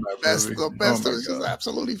hilarious in that movie. The best. It was just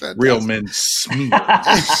absolutely fantastic. Real men smear.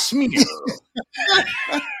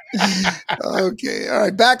 Okay, all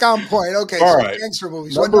right, back on point. Okay, all so right. Gangster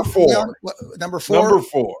Movies. Number four. Number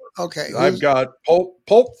four. Okay, I've got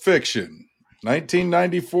Pulp Fiction,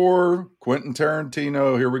 1994. Quentin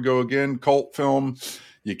Tarantino. Here we go again. Cult film.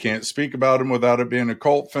 You can't speak about him without it being a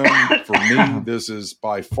cult film. For me, this is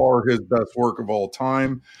by far his best work of all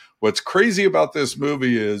time. What's crazy about this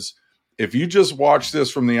movie is if you just watch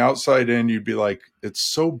this from the outside in, you'd be like,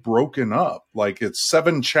 it's so broken up. Like it's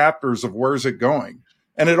 7 chapters of where's it going?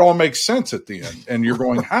 And it all makes sense at the end. And you're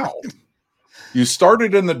going, how? You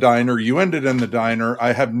started in the diner. You ended in the diner.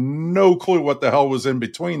 I have no clue what the hell was in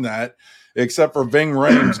between that, except for Ving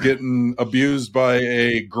Rhames getting abused by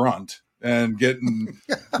a grunt and getting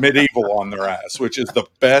medieval on their ass, which is the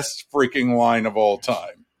best freaking line of all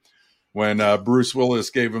time. When Bruce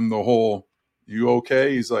Willis gave him the whole, you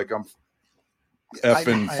okay? He's like, I'm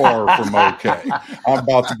effing far from okay. I'm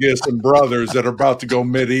about to get some brothers that are about to go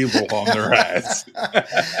medieval on their ass.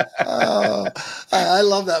 I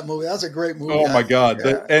love that movie. That's a great movie. Oh my God.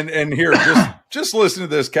 Yeah. And here, just listen to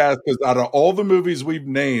this cast, because out of all the movies we've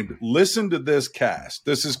named, listen to this cast.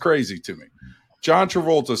 This is crazy to me. John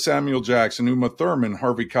Travolta, Samuel Jackson, Uma Thurman,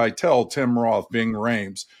 Harvey Keitel, Tim Roth, Ving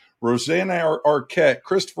Rhames, Rosanna Arquette,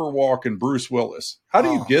 Christopher Walken, Bruce Willis. How do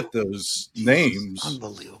you get those names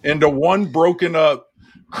into one broken up,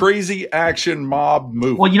 crazy action mob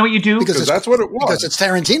movie? Well, you know what you do? Because that's what it was. Because it's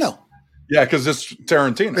Tarantino. Yeah, because it's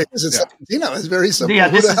Tarantino. Because it's Tarantino. It's very simple. Yeah,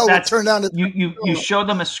 Who the hell would turn down you show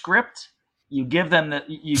them a script, you give it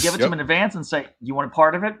to them in advance and say, you want a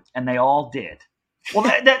part of it? And they all did. Well,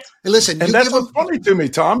 that's hey, listen, and that's what's funny to me,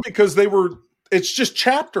 Tom, because it's just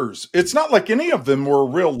chapters. It's not like any of them were a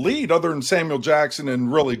real lead other than Samuel Jackson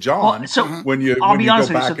and really John. Well, so I'll be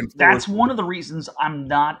honest with you. So that's one of the reasons I'm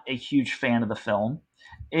not a huge fan of the film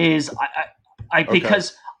is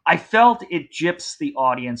because I felt it gyps the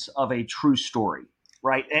audience of a true story,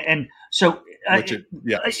 right? And so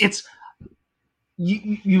it's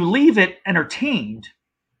you leave it entertained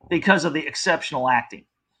because of the exceptional acting.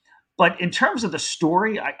 But in terms of the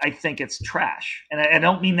story, I think it's trash, and I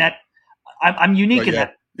don't mean that. I'm unique in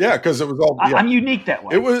that. Yeah, because it was all. I'm unique that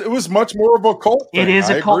way. It was much more of a cult thing. It is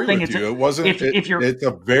a cult thing. It wasn't. It's a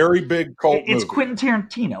very big cult. It's movie. Quentin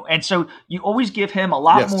Tarantino, and so you always give him a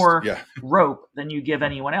lot more rope than you give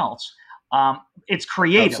anyone else. It's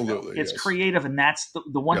creative. Absolutely, it's creative, and that's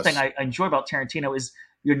the one thing I enjoy about Tarantino is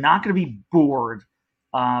you're not going to be bored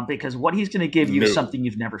because what he's going to give you is something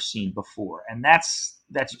you've never seen before, and that's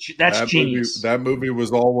genius. That movie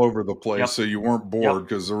was all over the place, so you weren't bored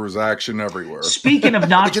because there was action everywhere. Speaking of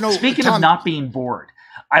not being bored,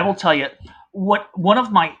 I will tell you,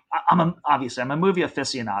 obviously I'm a movie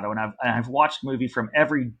aficionado, and I've watched movie from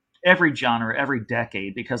every genre, every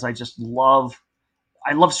decade, because I love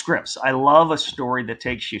scripts. I love a story that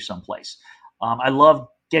takes you someplace. I love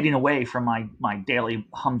getting away from my daily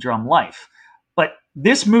humdrum life. But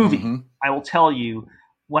this movie, I will tell you,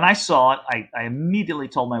 when I saw it, I immediately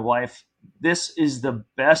told my wife, this is the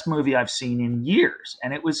best movie I've seen in years.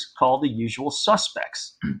 And it was called The Usual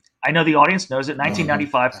Suspects. I know the audience knows it,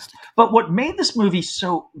 1995. But what made this movie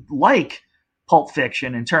so like Pulp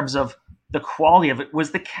Fiction in terms of the quality of it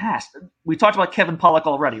was the cast. We talked about Kevin Pollak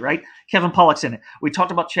already, right? Kevin Pollak's in it. We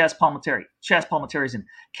talked about Chaz Palminteri. Chaz Palminteri's in it.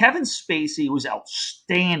 Kevin Spacey was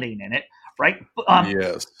outstanding in it, right?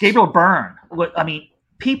 Yes. Gabriel Byrne.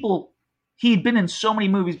 He'd been in so many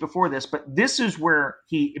movies before this, but this is where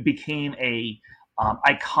he became a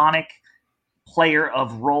iconic player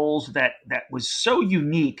of roles that was so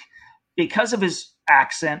unique because of his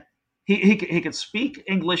accent. He could speak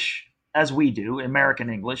English as we do, American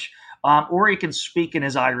English, or he can speak in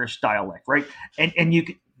his Irish dialect, right?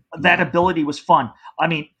 And that ability was fun. I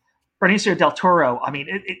mean, Benicio del Toro,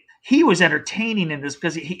 he was entertaining in this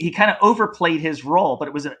because he kind of overplayed his role, but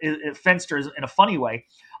it fenced in a funny way.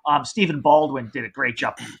 Stephen Baldwin did a great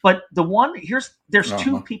job. But there's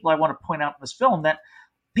two people I want to point out in this film that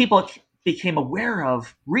people became aware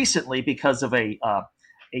of recently because of a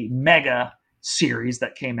mega series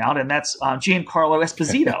that came out, and that's Giancarlo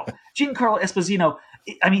Esposito. Giancarlo Esposito,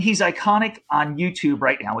 he's iconic on YouTube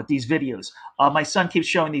right now with these videos. My son keeps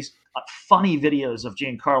showing these funny videos of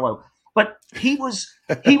Giancarlo, but he was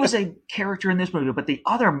a character in this movie. But the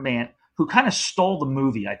other man who kind of stole the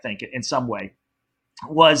movie, I think, in some way,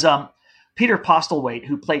 was Peter Postlethwaite,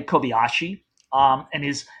 who played Kobayashi, and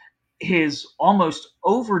his almost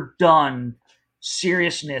overdone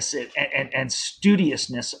seriousness and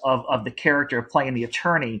studiousness of the character of playing the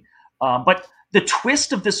attorney. But the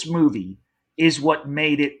twist of this movie is what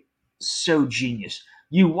made it so genius.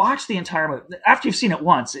 You watch the entire movie. After you've seen it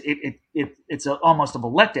once, it's almost of a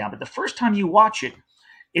letdown. But the first time you watch it,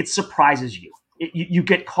 it surprises you. You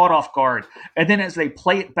get caught off guard. And then as they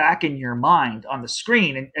play it back in your mind on the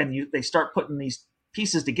screen and they start putting these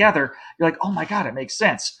pieces together, you're like, oh my God, it makes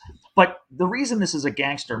sense. But the reason this is a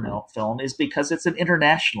gangster film is because it's an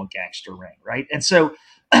international gangster ring, right? And so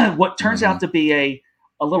what turns out to be a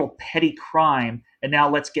little petty crime, and now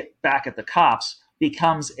let's get back at the cops,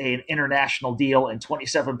 becomes an international deal, and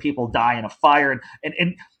 27 people die in a fire.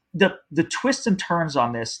 And the twists and turns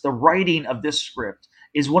on this, the writing of this script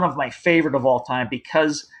is one of my favorite of all time,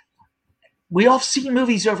 because we all see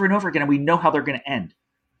movies over and over again and we know how they're going to end.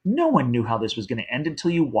 No one knew how this was going to end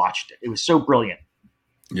until you watched it. It was so brilliant.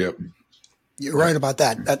 Yep. You're right about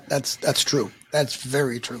that. That's true. That's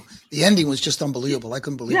very true. The ending was just unbelievable. I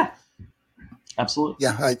couldn't believe it. Absolutely.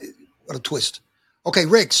 Yeah. What a twist. Okay,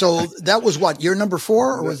 Rick. So that was what, your number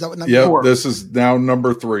 4, or was that number 4? Yep. This is now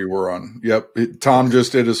number 3 we're on. Yep. Tom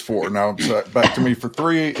just did his 4. Now back to me for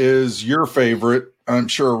 3 is your favorite. I'm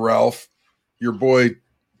sure, Ralph, your boy,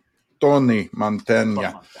 Tony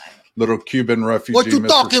Montana, little Cuban refugee. What you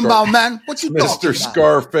talking about, man? What you talking about? Mr.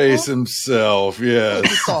 Scarface himself, yes.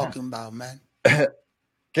 What you talking about, man?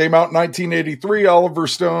 Came out in 1983, Oliver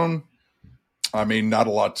Stone. Not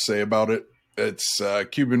a lot to say about it. It's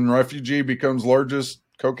Cuban refugee becomes largest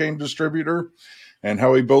cocaine distributor, and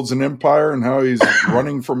how he builds an empire and how he's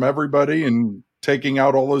running from everybody and taking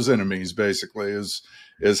out all his enemies, basically, is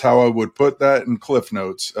how I would put that in Cliff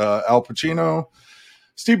Notes. Al Pacino,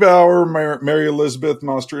 Steve Bauer, Mary Elizabeth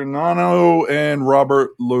Mastriano, and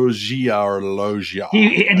Robert Loggia.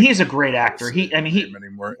 He's a great actor.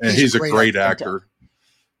 He's a great actor.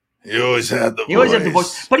 He always had the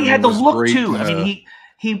voice. But he had the look too.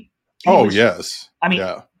 Yes.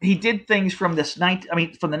 He did things from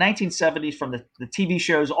from the 1970s, from the TV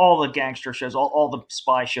shows, all the gangster shows, all the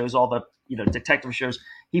spy shows, all the detective shows.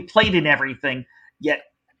 He played in everything. Yet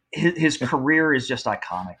his career is just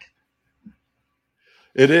iconic.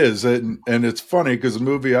 It is, and it's funny because the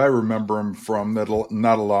movie I remember him from that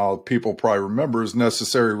not a lot of people probably remember is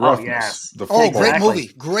Necessary Roughness. Yes. The great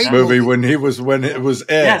movie, great movie when it was Ed.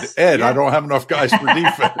 Yes. Ed, Yeah. I don't have enough guys for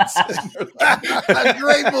defense.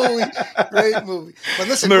 great movie. But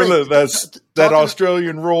listen, that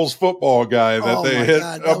Australian rules football guy that they hit.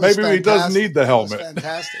 God, maybe he doesn't need the helmet.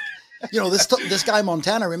 Fantastic. This guy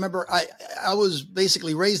Montana. Remember, I was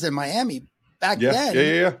basically raised in Miami back then.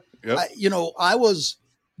 Yeah. Yep. I was.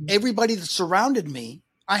 Everybody that surrounded me,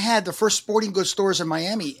 I had the first sporting goods stores in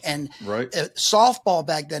Miami, and softball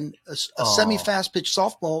back then, a semi-fast pitch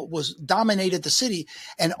softball dominated the city,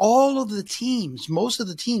 and most of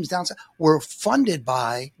the teams down south were funded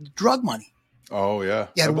by drug money. Oh yeah.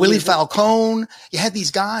 You had Willie Falcone. You had these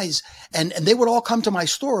guys, and they would all come to my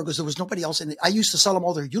store because there was nobody else in it. I used to sell them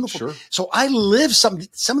all their uniforms. Sure. So I lived some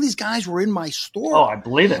of these guys were in my store. Oh, I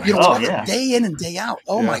believe it. You know, yeah. day in and day out.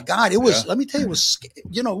 Oh my God. It was, let me tell you, it was,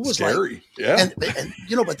 it was scary. Like, yeah.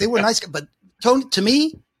 And but they were nice. But Tony, to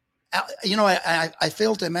me, I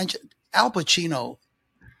failed to mention Al Pacino.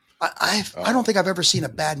 I don't think I've ever seen a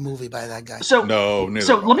bad movie by that guy. So no.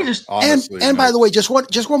 So let me just honestly, and by the way, just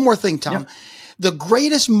one more thing, Tom. Yeah. The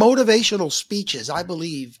greatest motivational speeches, I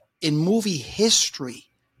believe, in movie history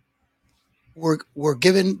were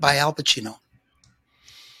given by Al Pacino.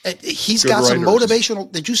 He's got some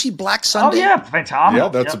motivational. Did you see Black Sunday? Oh yeah, phenomenal. Yeah,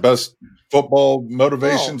 that's the best football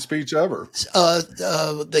motivation speech ever.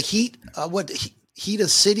 The Heat, Heat of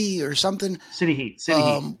City or something. City Heat.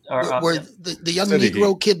 Where the young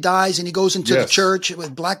Negro kid dies and he goes into the church,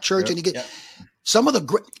 with black church, and he get some of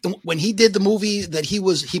the when he did the movie that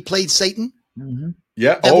he played Satan. Mm-hmm.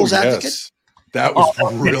 Yeah. Devil's Advocate. That was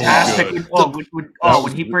really good.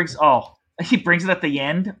 When he brings it at the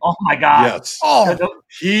end. Oh my God. Yes.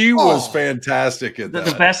 He was fantastic at that.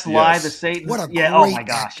 The best lie, the Satan. What a oh my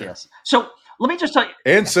gosh, actor. Yes. So let me just tell you.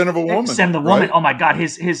 And Son of a Woman. Son of a Woman. Right? Oh my God.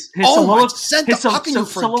 His how can you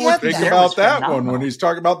forget Think about that one when he's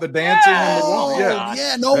talking about the dancing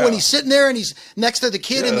and the woman. When he's sitting there and he's next to the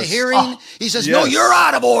kid in the hearing, he says, "No, you're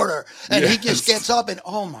out of order," and he just gets up and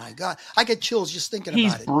oh my God, I get chills just thinking about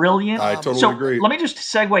it. He's brilliant. I totally agree. Let me just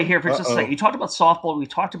segue here for just a second. You talked about softball. We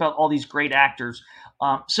talked about all these great actors.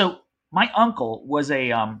 So my uncle was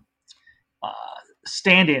a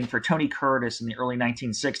stand-in for Tony Curtis in the early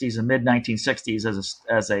 1960s and mid 1960s as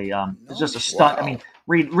just a stunt. Wow. I mean,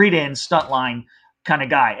 read in stunt line kind of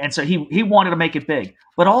guy, and so he wanted to make it big.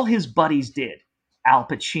 But all his buddies did. Al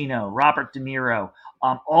Pacino, Robert De Niro,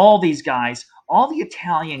 all these guys, all the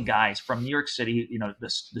Italian guys from New York City. You know, the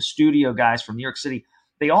studio guys from New York City.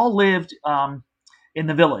 They all lived in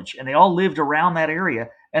the Village, and they all lived around that area.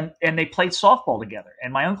 And they played softball together.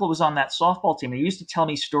 And my uncle was on that softball team. And he used to tell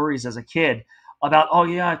me stories as a kid about, oh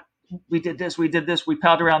yeah, we did this, we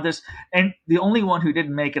palled around this. And the only one who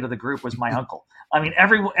didn't make it of the group was my uncle. I mean,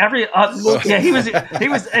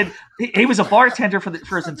 he was a bartender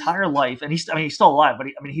for his entire life, and he's still alive, but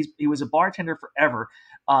he was a bartender forever,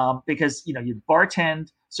 because you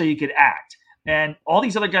bartend so you could act. And all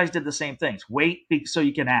these other guys did the same things. Wait so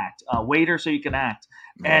you can act. Waiter so you can act.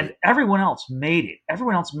 Right. And everyone else made it.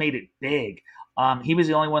 Everyone else made it big. He was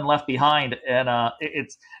the only one left behind. And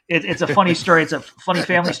it's a funny story. It's a funny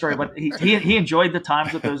family story. But he enjoyed the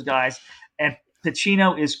times with those guys. And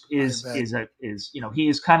Pacino is he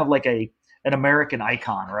is kind of like an American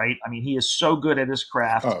icon, right? I mean, he is so good at his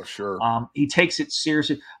craft. Oh, sure. He takes it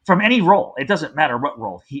seriously from any role. It doesn't matter what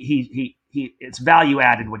role. He it's value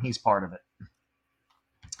added when he's part of it.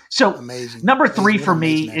 So amazing. Number three for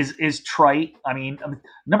me is trite. I mean,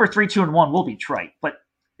 number 3, 2, and 1 will be trite, but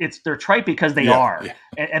they're trite because they are. Yeah.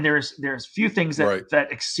 And there's few things that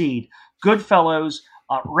exceed. Goodfellas.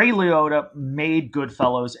 Ray Liotta made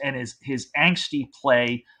Goodfellas, and his angsty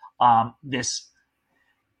play.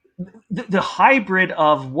 The hybrid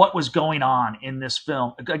of what was going on in this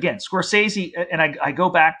film. Again, Scorsese, and I go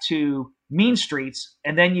back to Mean Streets,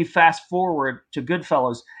 and then you fast forward to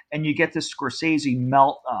Goodfellas, and you get this Scorsese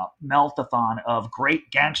meltathon of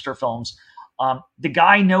great gangster films. The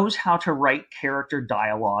guy knows how to write character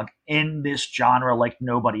dialogue in this genre like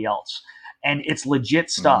nobody else, and it's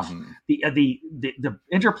legit stuff. Mm-hmm. The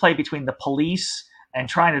interplay between the police and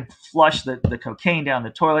trying to flush the cocaine down the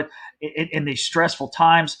toilet in these stressful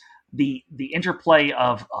times, the interplay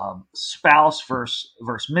of spouse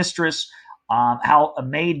versus mistress, how a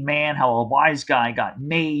made man, how a wise guy got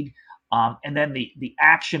made. And then the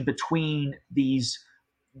action between these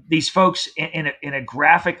folks in a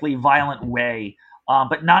graphically violent way,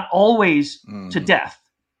 but not always to death.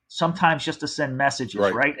 Sometimes just to send messages,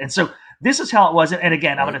 right? And so this is how it was. And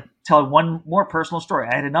again, I'm going to tell one more personal story.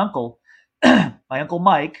 I had an uncle, my Uncle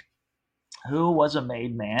Mike, who was a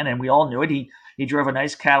made man, and we all knew it. He drove a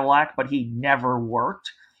nice Cadillac, but he never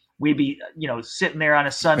worked. We'd be sitting there on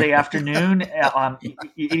a Sunday afternoon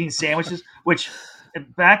eating sandwiches, which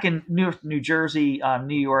back in New Jersey,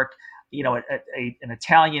 New York, at an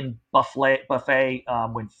Italian buffet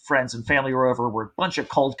when friends and family were over, were a bunch of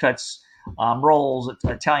cold cuts, rolls,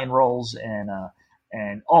 Italian rolls,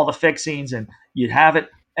 and all the fixings, and you'd have it.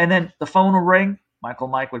 And then the phone would ring. Michael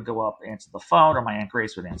Mike would go up, answer the phone, or my Aunt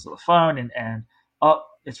Grace would answer the phone, and oh,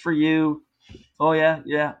 it's for you. Oh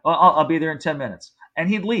yeah. I'll be there in 10 minutes. And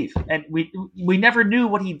he'd leave, and we never knew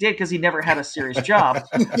what he did because he never had a serious job,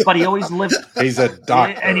 but he always lived. He's a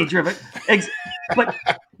doctor, and he drove it. But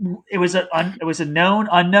it was a known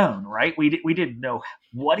unknown, right? We didn't know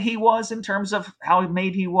what he was in terms of how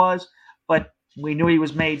made he was, but we knew he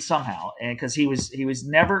was made somehow, and because he was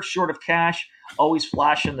never short of cash, always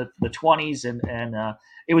flashing the 20s, and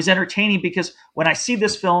it was entertaining because when I see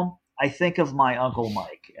this film, I think of my Uncle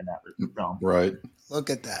Mike in that film. Right. Look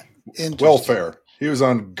at that. Welfare. He was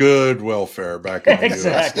on good welfare back in the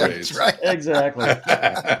exactly. U.S. That's right. Exactly.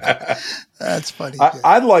 That's funny.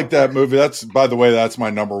 I like that movie. That's, by the way, that's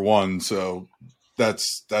my number one. So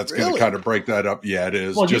that's going to kind of break that up. Yeah, it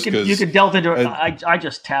is. Well, just you could delve into it. I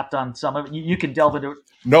just tapped on some of it. You can delve into it.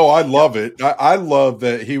 No, I love it. I love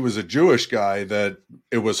that he was a Jewish guy, that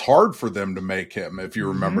it was hard for them to make him, if you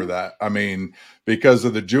remember that. I mean, because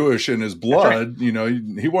of the Jewish in his blood, you know,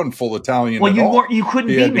 he wasn't full Italian at all. You couldn't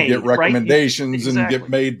he be had made, to get recommendations right? and get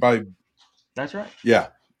made by. That's right. Yeah.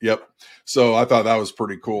 Yep. So I thought that was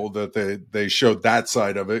pretty cool that they showed that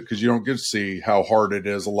side of it, because you don't get to see how hard it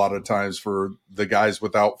is a lot of times for the guys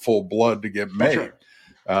without full blood to get made. Right.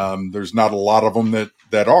 There's not a lot of them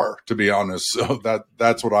that are, to be honest. So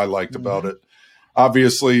that's what I liked about it.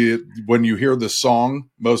 Obviously, when you hear the song,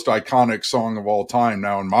 most iconic song of all time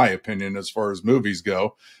now, in my opinion, as far as movies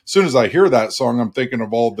go, as soon as I hear that song, I'm thinking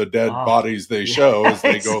of all the dead bodies they show as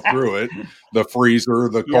they go through it, the freezer,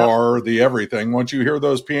 the car, the everything. Once you hear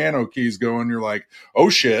those piano keys going, you're like, oh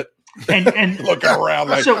shit. And looking around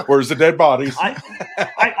like, so, where's the dead bodies? I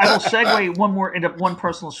will segue into one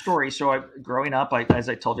personal story. So growing up, as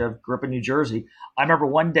I told you, I grew up in New Jersey. I remember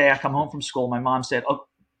one day I come home from school. My mom said, "Oh,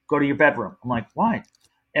 go to your bedroom." I'm like, "Why?"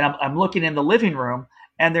 And I'm looking in the living room,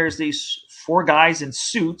 and there's these 4 guys in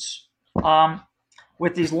suits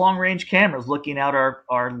with these long range cameras looking out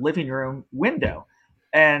our living room window.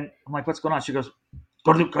 And I'm like, "What's going on?" She goes,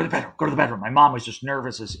 Go to the bedroom. Go to the bedroom." My mom was just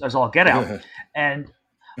nervous as all get out. And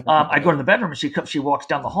I go to the bedroom, and she walks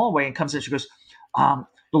down the hallway and comes in. She goes, "They're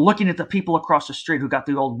looking at the people across the street who got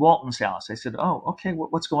the old Walton's house." I said, "Oh, okay.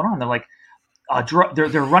 What's going on?" They're like,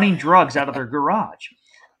 they're running drugs out of their garage.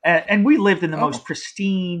 And we lived in the most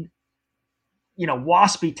pristine,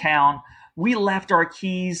 waspy town. We left our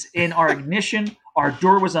keys in our ignition. Our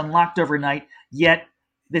door was unlocked overnight. Yet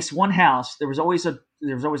this one house, there was always a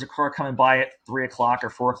car coming by at 3:00 or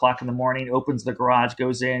 4:00 in the morning. Opens the garage,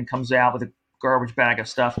 goes in, comes out with a garbage bag of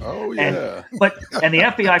stuff. Oh yeah. And the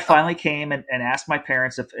FBI finally came and asked my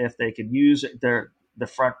parents if they could use the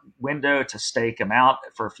front window to stake him out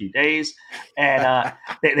for a few days. And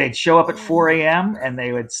they'd show up at 4 a.m. and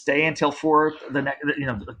they would stay until 4, the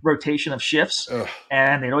rotation of shifts. Ugh.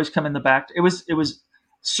 And they'd always come in the back. It was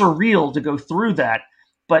surreal to go through that.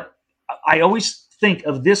 But I always think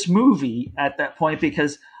of this movie at that point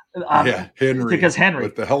because Henry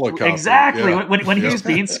with the helicopter, exactly, when he was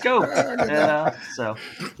being scoped. So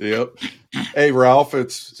yep. Hey Ralph,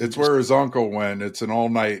 it's where his uncle went. It's an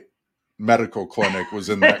all-night medical clinic was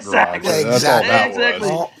in that garage. That's all that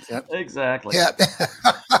was. Exactly. Yeah.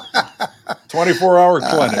 24-hour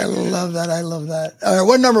clinic. I love that. All right,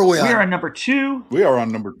 what number are we on? We are on number 2. We are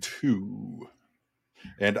on number 2,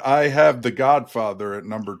 and I have The Godfather at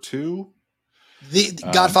number 2. The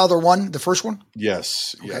Godfather 1, the first one?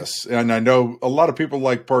 Yes, okay. Yes. And I know a lot of people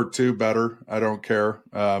like part 2 better. I don't care.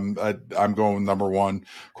 I'm going with number 1.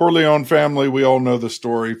 Corleone family, we all know the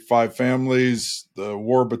story. 5 families, the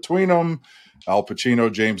war between them. Al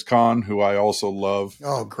Pacino, James Caan, who I also love.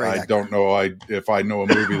 Oh, great. I don't know if I know a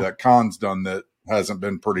movie that Caan's done that hasn't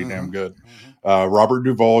been pretty damn good. Robert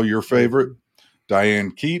Duvall, your favorite. Diane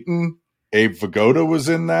Keaton. Abe Vigoda was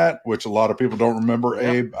in that, which a lot of people don't remember.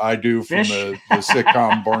 Yep. Abe, I do, from the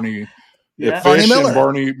sitcom Barney. Yeah. Fish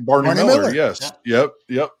Barney and Barney Miller. Yes. Yeah.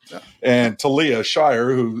 Yep. And Talia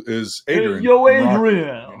Shire, who is Adrian. Yo,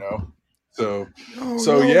 Adrian. So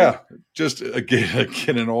yeah, just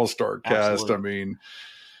again an all-star cast. Absolutely. I mean,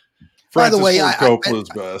 by the way, Coppola's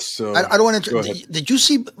best. So I don't want to. Did you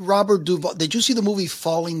see Robert Duvall? Did you see the movie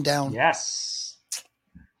Falling Down? Yes.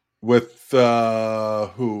 With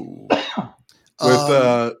who?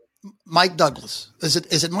 With Mike Douglas. Is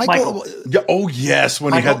it Michael? Yeah. Oh yes,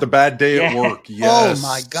 when he had the bad day at work. Yes. Oh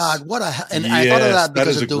my God, what a! And I thought of that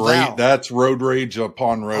because of Duvall. That's Road Rage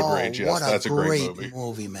upon Road Rage. Yes, that's a great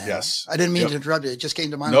movie, man. Yes. I didn't mean to interrupt you. It just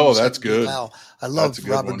came to mind. No, that's good. Duvall. I love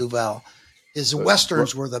Robert Duvall. His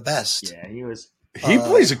westerns were the best. Yeah, he was. He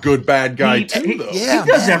plays a good bad guy too, though. Yeah,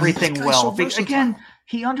 he does everything well. Again,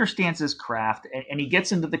 he understands his craft, and he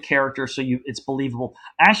gets into the character, so it's believable.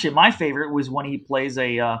 Actually, my favorite was when he plays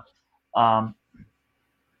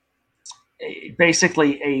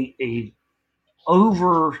basically a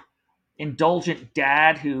over indulgent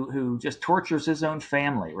dad who just tortures his own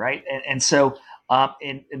family, right? And so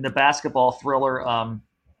in the basketball thriller,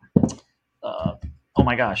 Oh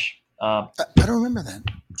my gosh. I don't remember that.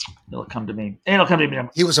 It'll come to me. It'll come to me.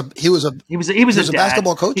 He was a dad.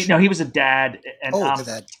 basketball coach. He was a dad. And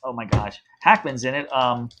that. Oh my gosh, Hackman's in it.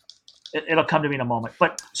 It'll come to me in a moment.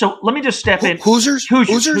 But so let me just step in. Hoosiers.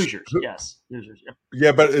 Yes, Hoosiers. Yep.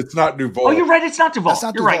 Yeah, but it's not Duvall. Oh, you're right. It's not Duvall. Not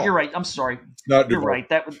You're Duvall. right. You're right. I'm sorry. Not You're Duvall. right.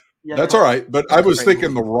 That's all right. But I was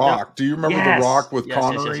thinking The Rock. Yep. Do you remember The Rock with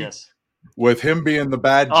Connery? Yes. With him being the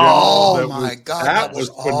bad general. Oh my God, that was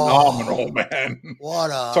phenomenal, man. What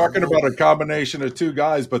a talking movie. about a combination of two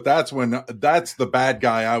guys, but that's the bad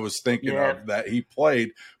guy I was thinking of that he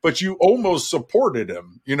played. But you almost supported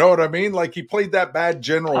him. You know what I mean? Like he played that bad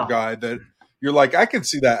general guy that you're like, I can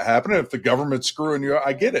see that happening if the government's screwing you.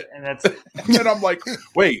 I get it. And that's and I'm like,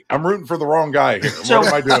 wait, I'm rooting for the wrong guy here. What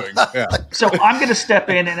am I doing? Yeah. So I'm going to step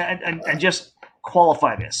in and just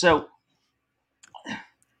qualify this. So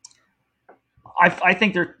I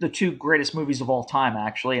think they're the two greatest movies of all time,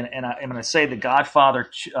 actually, and I'm going to say The Godfather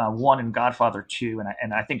 1 and Godfather 2,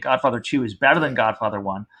 and I think Godfather 2 is better than Godfather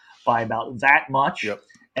 1 by about that much,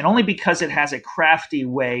 and only because it has a crafty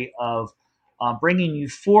way of bringing you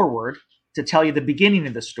forward to tell you the beginning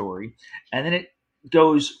of the story, and then it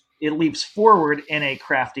leaps forward in a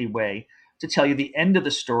crafty way to tell you the end of the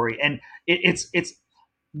story, and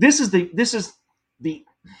this is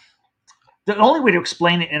the only way to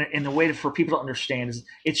explain it in a way for people to understand is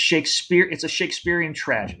it's Shakespeare. It's a Shakespearean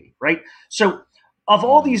tragedy, right? So of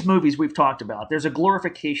all these movies we've talked about, there's a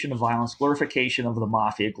glorification of violence, glorification of the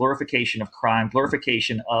mafia, glorification of crime,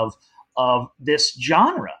 glorification of this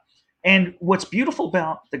genre. And what's beautiful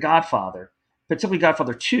about The Godfather, particularly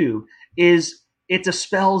Godfather 2, is it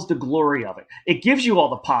dispels the glory of it. It gives you all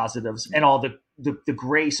the positives and all the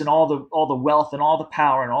grace and all the wealth and all the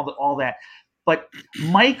power and all that. But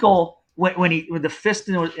Michael, when the fist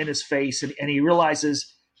in his face and he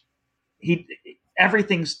realizes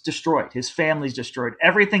everything's destroyed, his family's destroyed,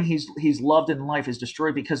 everything he's loved in life is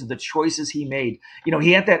destroyed because of the choices he made. You know,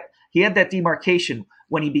 he had that demarcation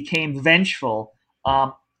when he became vengeful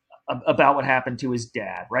about what happened to his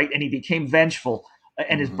dad, right? And he became vengeful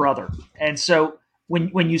and his brother. And so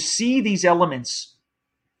when you see these elements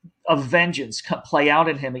of vengeance play out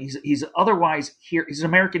in him, he's otherwise here. He's an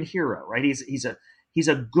American hero, right? He's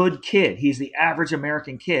a good kid. He's the average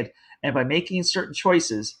American kid. And by making certain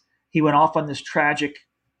choices, he went off on this tragic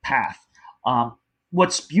path.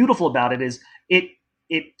 What's beautiful about it is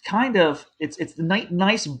it's the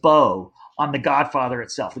nice bow on The Godfather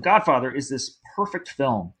itself. The Godfather is this perfect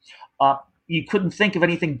film. You couldn't think of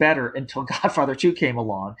anything better until Godfather 2 came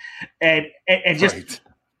along. And just, right.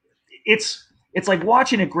 It's like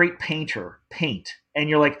watching a great painter paint. And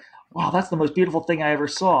you're like, wow, that's the most beautiful thing I ever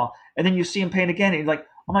saw. And then you see him paint again, and you're like,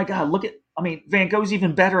 oh my God, Van Gogh's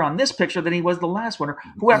even better on this picture than he was the last one, or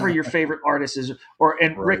whoever your favorite artist is.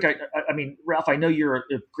 Rick, Ralph, I know you're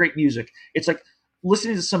a great music. It's like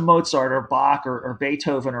listening to some Mozart or Bach or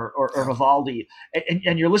Beethoven or Vivaldi,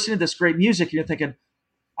 and you're listening to this great music, and you're thinking,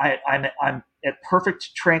 I'm at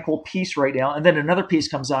perfect, tranquil peace right now. And then another piece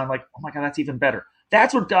comes on, like, oh my God, that's even better.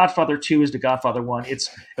 That's what Godfather 2 is to Godfather 1.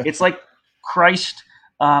 It's like Christ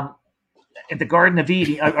at the Garden of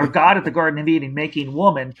Eden, or God at the Garden of Eden, making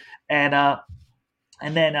woman, and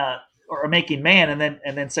then making man,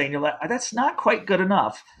 and then saying, you're like, that's not quite good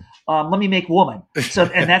enough. Let me make woman. So,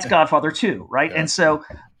 and that's Godfather 2, right? Yeah. And so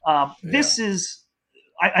this is,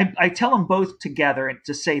 I tell them both together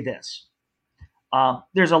to say this.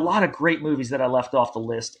 There's a lot of great movies that I left off the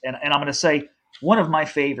list, and I'm going to say one of my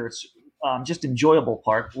favorites, just enjoyable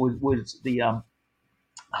part, was the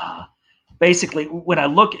basically when I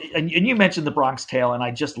look, and you mentioned The Bronx Tale, and I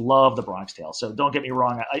just love The Bronx Tale. So don't get me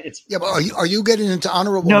wrong. But are you getting into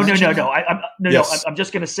honorable? No. Yes. I'm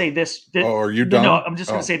just going to say this. Are you done? No, I'm just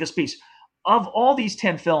going to say this piece. Of all these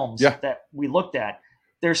 10 films that we looked at,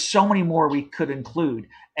 there's so many more we could include.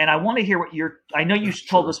 And I want to hear what I know you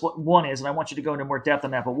told us what one is, and I want you to go into more depth on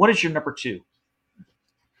that, but what is your number 2?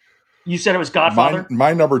 You said it was Godfather?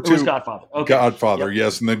 My number 2 was Godfather. Okay. Godfather,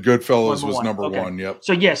 yes. And then Goodfellas was number 1. Yep.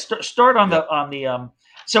 So yes, start on the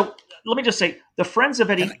so let me just say the Friends of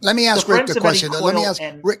Eddie. Let me ask Rick the question. Let me ask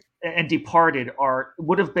Rick and Departed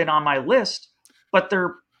would have been on my list, but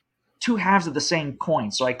they're two halves of the same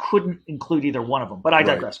coin, so I couldn't include either one of them. But I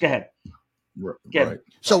digress. Go ahead. Right.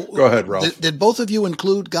 So go ahead, Ralph. Did both of you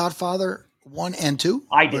include Godfather 1 and 2?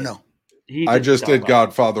 I did. Or no? I just did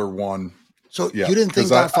Godfather 1. So you didn't think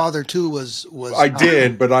Godfather 2 was I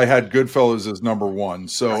did, but I had Goodfellas as number 1.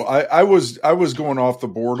 So right. I was going off the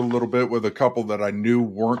board a little bit with a couple that I knew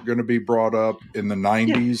weren't going to be brought up in the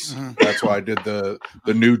 90s. Yeah. That's why I did the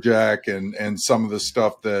New Jack and some of the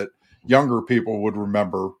stuff that younger people would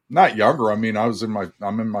remember. Not younger. I mean, I'm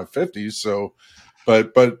in my 50s, so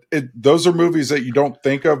But those are movies that you don't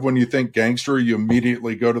think of when you think gangster. You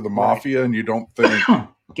immediately go to the mafia, and you don't think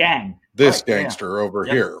gang. This gangster over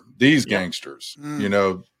here, these gangsters. You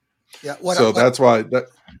know, that's why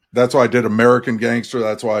I did American Gangster.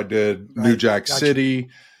 That's why I did New Jack City.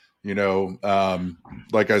 You know,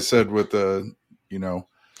 like I said with the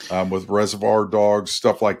with Reservoir Dogs,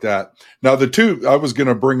 stuff like that. Now, the two, I was going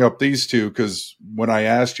to bring up these two because when I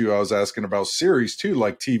asked you, I was asking about series too,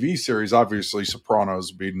 like TV series. Obviously,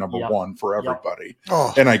 Sopranos would be number one for everybody.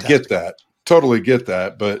 Oh, and I get that. Totally get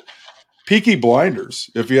that. But Peaky Blinders,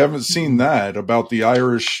 if you haven't seen that, about the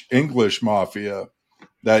Irish-English mafia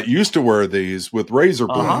that used to wear these with razor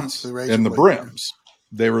blades and the brims.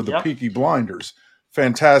 They were the Peaky Blinders.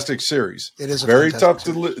 Fantastic series. It is very tough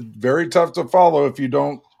to follow if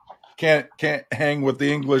you can't hang with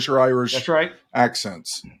the English or Irish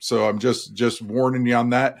accents. So I'm just warning you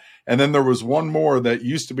on that. And then there was one more that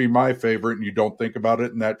used to be my favorite, and you don't think about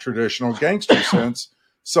it in that traditional gangster sense.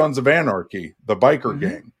 Sons of Anarchy, the biker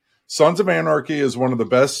gang. Sons of Anarchy is one of the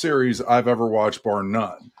best series I've ever watched, bar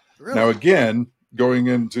none. Really? Now, again, going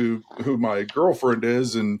into who my girlfriend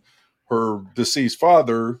is, and her deceased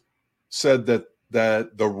father said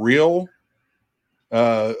that the real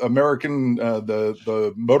American,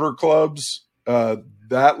 the motor clubs,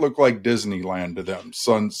 that looked like Disneyland to them.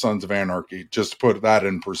 Sons of Anarchy, just to put that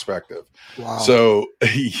in perspective. Wow. So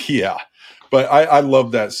yeah, but I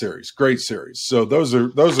love that series. Great series. So those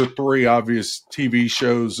are three obvious TV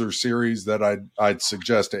shows or series that I'd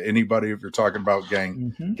suggest to anybody if you're talking about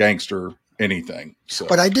gangster anything. So,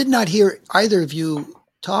 but I did not hear either of you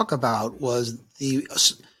talk about was the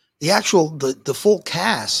full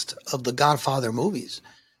cast of the Godfather movies.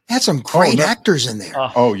 They had some great actors in there.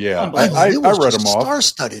 Oh yeah, I read them off.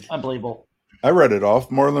 Star-studded, unbelievable. I read it off.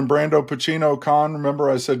 Marlon Brando, Pacino, Caan. Remember,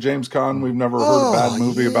 I said James Caan. We've never heard a bad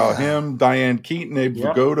movie about him. Diane Keaton, Abe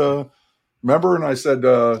Vigoda. Remember, and I said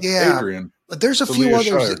Adrian. But there's a few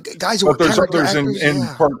others guys who were there's others actors, in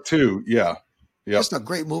part two. Yeah. Yep. Just a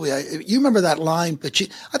great movie. You remember that line?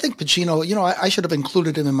 I think Pacino, I should have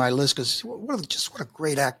included him in my list because what a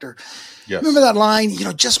great actor. Yes. Remember that line?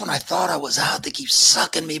 Just when I thought I was out, they keep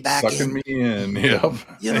sucking me back in. Sucking me in, yep.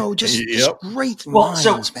 Just great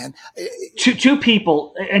lines, man. Two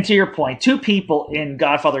people, and to your point, two people in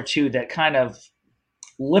Godfather 2 that kind of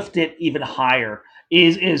lift it even higher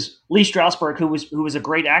is Lee Strasberg, who was a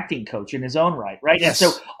great acting coach in his own right? Yes.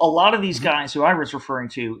 And so a lot of these guys who I was referring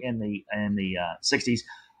to in the 60s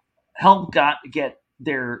helped get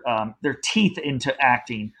their teeth into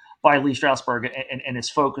acting by Lee Strasberg and his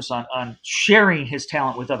focus on sharing his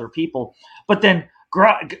talent with other people. But then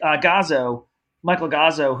Michael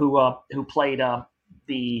Gazzo, who played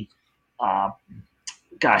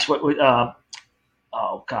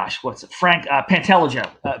what's it? Frank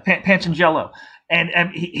Pantangelo.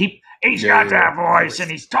 And he's got that voice,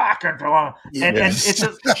 and he's talking to him, and it's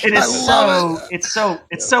so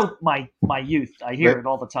my youth. I hear it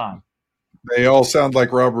all the time. They all sound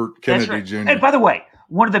like Robert Kennedy Jr. And by the way,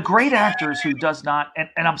 one of the great actors who does not,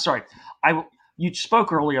 and I'm sorry, you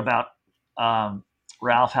spoke earlier about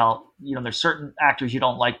Ralph, how there's certain actors you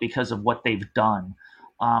don't like because of what they've done.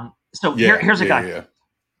 Here's a guy. Yeah.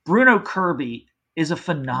 Bruno Kirby is a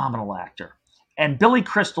phenomenal actor, and Billy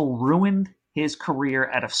Crystal ruined his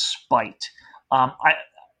career out of spite.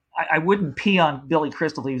 I wouldn't pee on Billy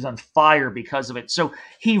Crystal if he was on fire because of it. So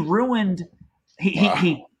he ruined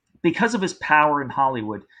he because of his power in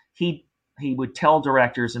Hollywood. He would tell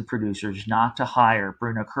directors and producers not to hire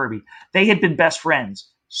Bruno Kirby. They had been best friends.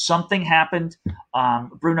 Something happened.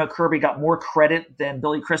 Bruno Kirby got more credit than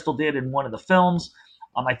Billy Crystal did in one of the films.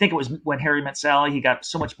 I think it was When Harry Met Sally. He got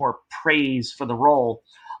so much more praise for the role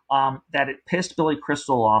that it pissed Billy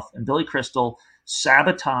Crystal off, and Billy Crystal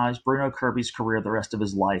sabotaged Bruno Kirby's career the rest of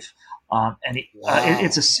his life.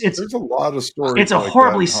 There's a lot of stories. It's a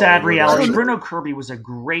horribly sad reality. Bruno Kirby was a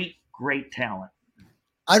great talent.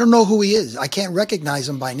 I don't know who he is. I can't recognize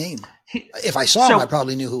him by name. If I saw him, I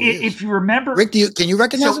probably knew who he is. If you remember, Rick, can you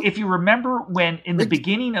recognize him? If you remember when in the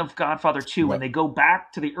beginning of Godfather 2, when they go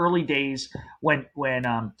back to the early days when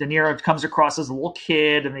De Niro comes across as a little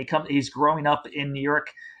kid and he's growing up in New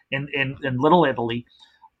York in Little Italy,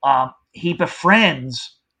 he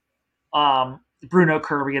befriends Bruno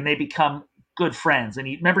Kirby and they become good friends. And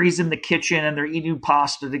he's in the kitchen and they're eating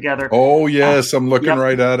pasta together. Oh yes, I'm looking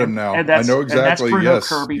right at him now. I know exactly. And that's Bruno yes,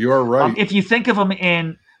 Kirby. You are right. If you think of him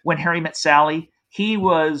in When Harry Met Sally, he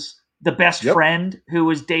was the best friend who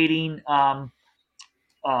was dating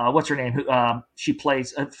what's her name? Who she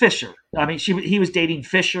plays Fisher. I mean, he was dating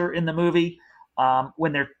Fisher in the movie.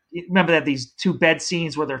 When remember they have these two bed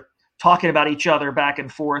scenes where they're talking about each other back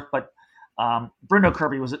and forth, but Bruno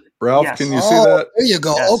Kirby was Ralph, yes. can you see that? There you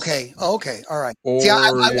go. Yes. Okay. All right. Or, See,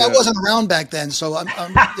 I wasn't around back then, so I'm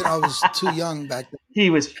I was too young back then. He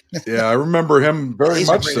was. Yeah, I remember him very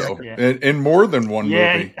much so in more than one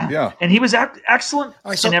movie. Yeah, and he was excellent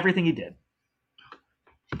right, in everything he did.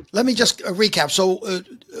 Let me just recap. So,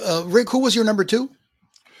 Rick, who was your number 2?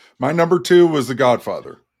 My number 2 was The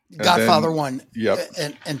Godfather. Godfather 1. Yep.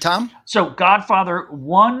 And Tom? So Godfather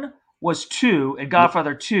 1 was 2, and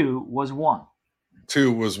Godfather 2 was 1.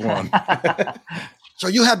 2 was 1. So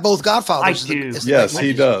you had both Godfathers. I do. Yes,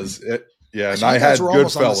 he does. And So I you had guys were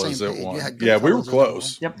almost on the Goodfellas same at page. 1. You had Yeah, we were Goodfellas at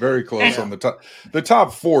close. Yep. Very close on the top. The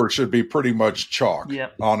top 4 should be pretty much chalk,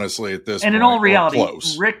 Yep. honestly, at this and point. in all reality,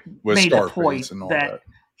 close, Rick with made the Scarface point and all that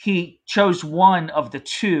he chose one of the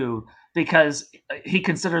 2 because he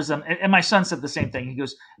considers them. And my son said the same thing. He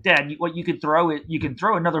goes, "Dad, you can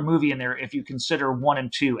throw another movie in there if you consider 1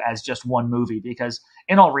 and 2 as just one movie, because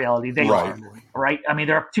in all reality they are right. I mean,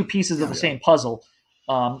 they're 2 pieces of the same puzzle."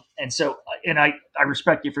 And so, I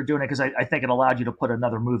respect you for doing it, because I think it allowed you to put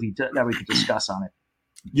another movie that we could discuss on it.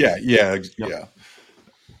 Yeah.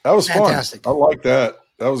 That was fantastic. Fun. I like that.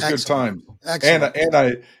 That was a good time. Excellent.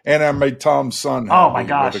 And I made Tom's son happy Oh my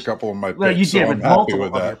gosh, with a couple of my picks. Well, you did so with I'm happy multiple with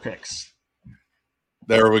of that. your picks.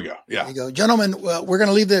 There we go. Yeah. There you go. Gentlemen, we're going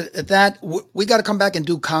to leave it at that. We got to come back and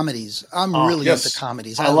do comedies. I'm really into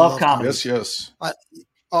comedies. I love comedies. Yes.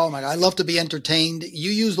 Oh my God. I love to be entertained.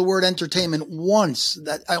 You use the word entertainment once.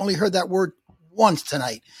 That I only heard that word once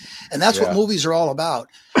tonight. And that's what movies are all about.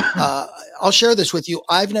 I'll share this with you.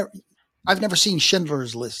 I've never seen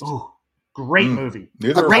Schindler's List. Ooh, great movie.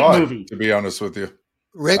 Neither great have I, movie. to be honest with you.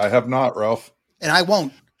 Rick? I have not, Ralph. And I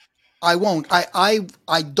won't.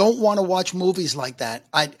 I don't want to watch movies like that.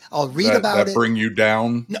 I'll read about it. That bring you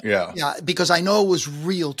down? No, yeah. Yeah, because I know it was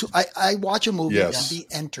real too. I watch a movie and be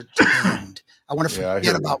entertained. I want to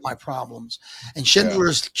forget about my problems. And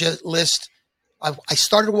Schindler's List, I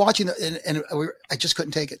started watching it and I just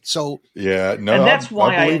couldn't take it. So and that's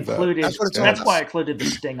why I included. That's why I included the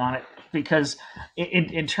sting on it, because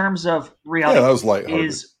in terms of reality, that was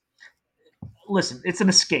lighthearted. Listen, it's an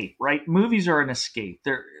escape, right? Movies are an escape.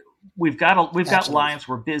 We've got lives.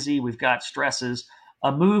 We're busy. We've got stresses.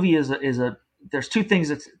 A movie is a. There's 3 things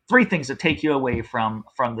that take you away from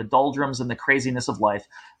the doldrums and the craziness of life.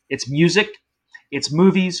 It's music, it's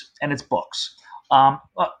movies, and it's books.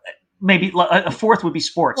 Maybe a 4th would be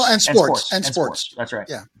sports. Well, and sports. That's right.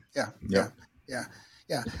 Yeah.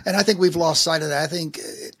 And I think we've lost sight of that. I think,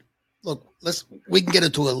 look, we can get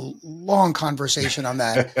into a long conversation on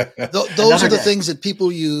that. Those are the things that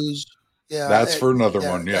people use. Yeah, that's for another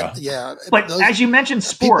one. Yeah. But as you mentioned,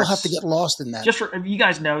 sports, people have to get lost in that. Just for, you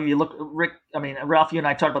guys know, you look, Rick. I mean, Ralph, you and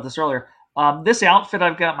I talked about this earlier. This outfit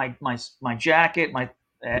I've got, my jacket,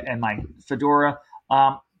 and my fedora.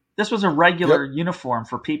 This was a regular uniform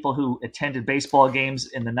for people who attended baseball games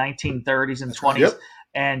in the 1930s and 20s.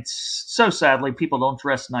 And so sadly, people don't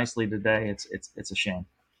dress nicely today. It's a shame.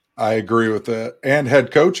 I agree with that. And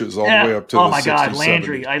head coaches all the way up to the 60s. Oh my God,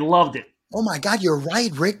 Landry. 70s. I loved it. Oh my God, you're right,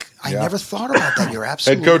 Rick. I never thought about that. You're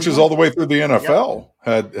absolutely head coaches right. all the way through the NFL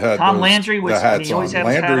had Tom Landry was he always had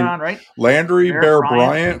his hat on, right? Landry, Bear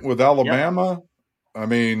Bryant with Alabama. I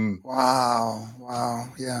mean, wow,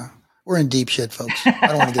 yeah. We're in deep shit, folks. I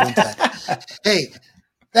don't want to get into that. Hey,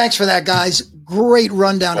 thanks for that, guys. Great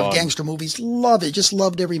rundown of gangster movies. Love it. Just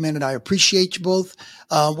loved every minute. I appreciate you both.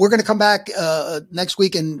 We're going to come back next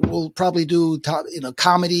week, and we'll probably do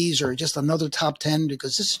comedies or just another top 10,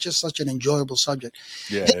 because this is just such an enjoyable subject.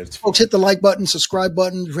 Yeah, folks, hit the like button, subscribe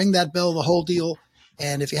button, ring that bell, the whole deal.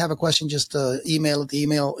 And if you have a question, just email it. The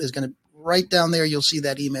email is going to right down there. You'll see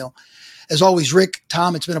that email. As always, Rick,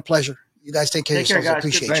 Tom, it's been a pleasure. You guys take care of yourselves. I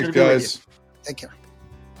appreciate it. Thanks, guys. Take care.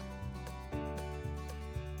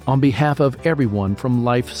 On behalf of everyone from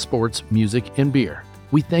Life, Sports, Music, and Beer,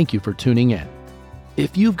 we thank you for tuning in.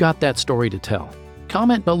 If you've got that story to tell,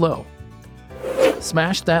 comment below.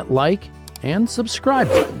 Smash that like and subscribe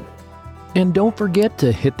button. And don't forget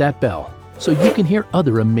to hit that bell so you can hear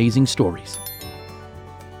other amazing stories.